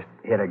 I'd just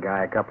hit a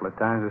guy a couple of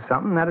times or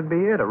something, that'd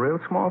be it. A real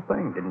small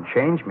thing. Didn't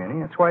change me any.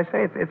 That's why I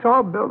say it's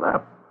all built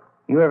up.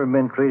 You ever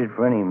been treated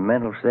for any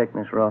mental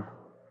sickness, Ross?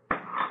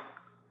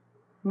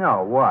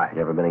 No, why?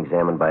 You ever been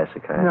examined by a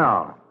psychiatrist?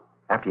 No.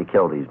 After you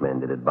killed these men,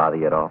 did it bother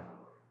you at all?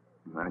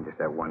 I just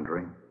had one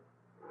dream.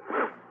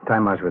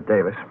 Time I was with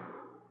Davis.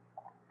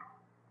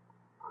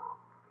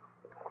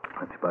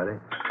 That's about it.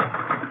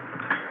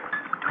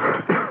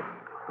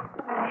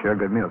 Sure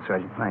good meal,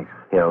 Sergeant. Thanks.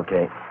 Yeah,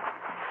 okay.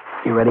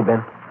 You ready,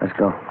 Ben? Let's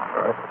go. All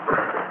right.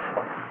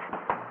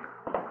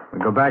 We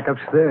go back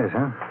upstairs,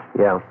 huh?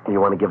 Yeah.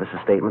 You want to give us a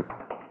statement?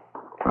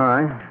 All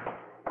right.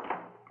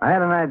 I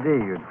had an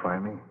idea you'd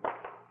find me.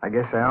 I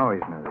guess I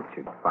always knew that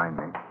you'd find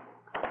me.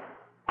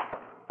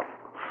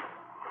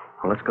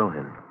 Well, let's go,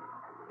 Henry.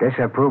 Guess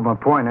I proved my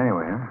point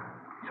anyway, huh?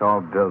 It's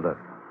all build up.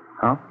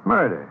 Huh?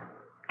 Murder.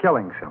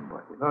 Killing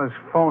somebody. Those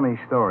phony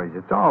stories.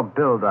 It's all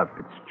build up.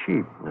 It's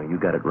cheap. No, you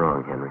got it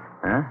wrong, Henry.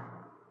 Huh?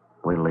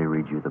 Wait till they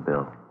read you the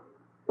bill.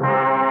 The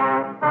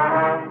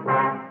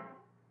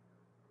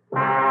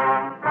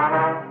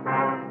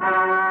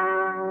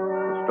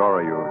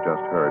story you have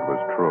just heard was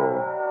true.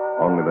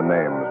 Only the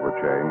names were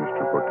changed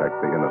to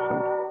protect the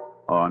innocent.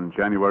 On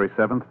January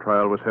 7th,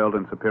 trial was held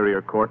in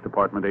Superior Court,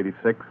 Department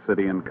 86,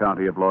 City and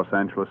County of Los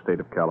Angeles, State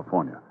of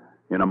California.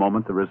 In a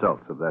moment, the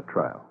results of that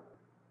trial.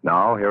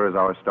 Now, here is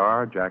our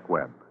star, Jack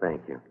Webb.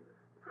 Thank you.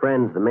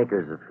 Friends, the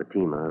makers of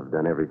Fatima have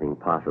done everything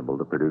possible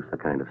to produce the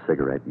kind of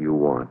cigarette you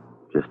want,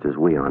 just as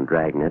we on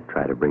Dragnet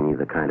try to bring you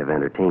the kind of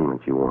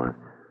entertainment you want.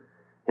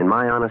 In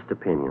my honest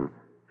opinion,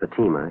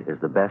 Fatima is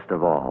the best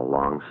of all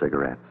long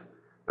cigarettes.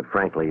 But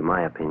frankly,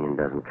 my opinion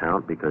doesn't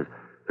count because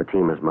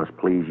Fatimas must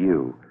please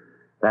you.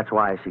 That's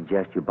why I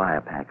suggest you buy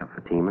a pack of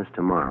Fatimas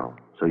tomorrow,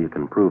 so you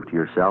can prove to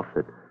yourself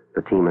that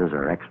Fatimas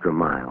are extra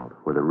mild,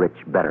 with a rich,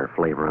 better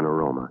flavor and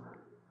aroma.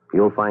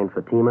 You'll find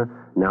Fatima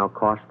now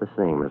costs the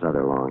same as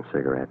other long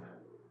cigarettes.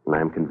 And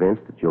I'm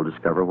convinced that you'll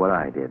discover what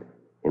I did.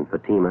 In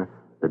Fatima,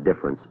 the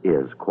difference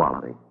is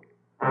quality.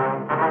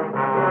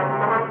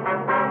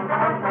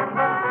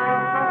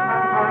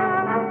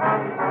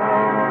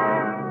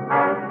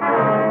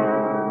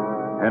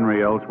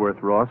 Henry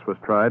Ellsworth Ross was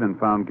tried and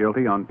found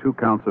guilty on 2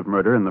 counts of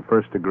murder in the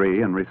first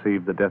degree and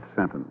received the death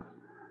sentence.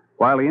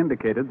 While he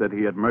indicated that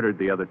he had murdered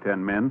the other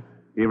 10 men,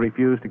 he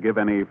refused to give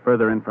any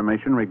further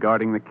information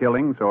regarding the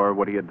killings or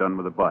what he had done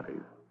with the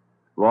bodies.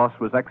 Ross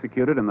was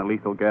executed in the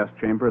lethal gas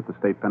chamber at the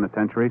State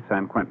Penitentiary,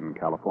 San Quentin,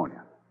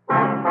 California.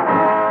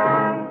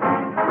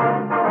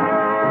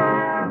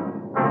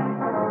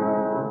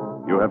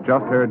 You have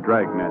just heard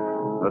Dragnet,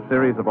 a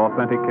series of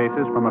authentic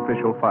cases from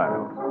official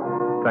files.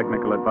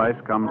 Technical advice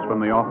comes from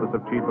the Office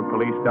of Chief of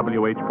Police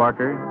W.H.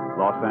 Parker,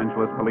 Los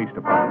Angeles Police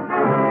Department.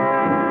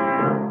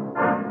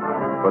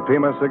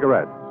 Fatima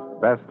Cigarettes,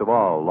 best of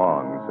all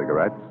long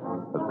cigarettes,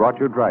 has brought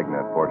you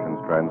Dragnet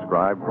portions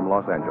transcribed from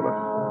Los Angeles.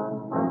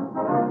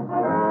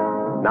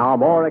 Now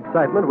more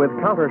excitement with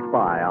Counter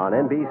Spy on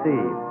NBC.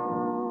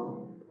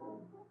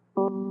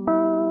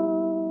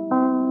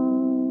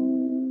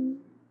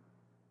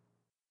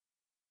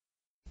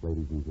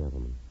 Ladies and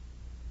gentlemen,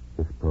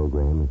 this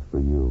program is for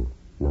you,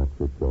 not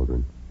your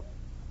children.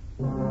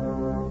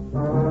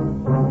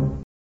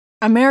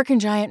 American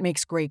Giant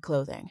makes great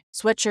clothing,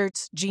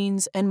 sweatshirts,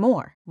 jeans, and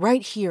more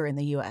right here in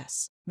the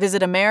U.S.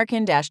 Visit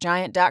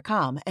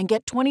American-Giant.com and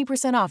get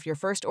 20% off your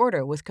first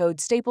order with code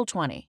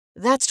STAPLE20.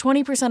 That's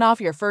 20%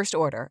 off your first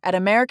order at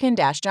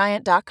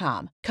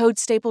American-Giant.com, code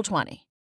STAPLE20.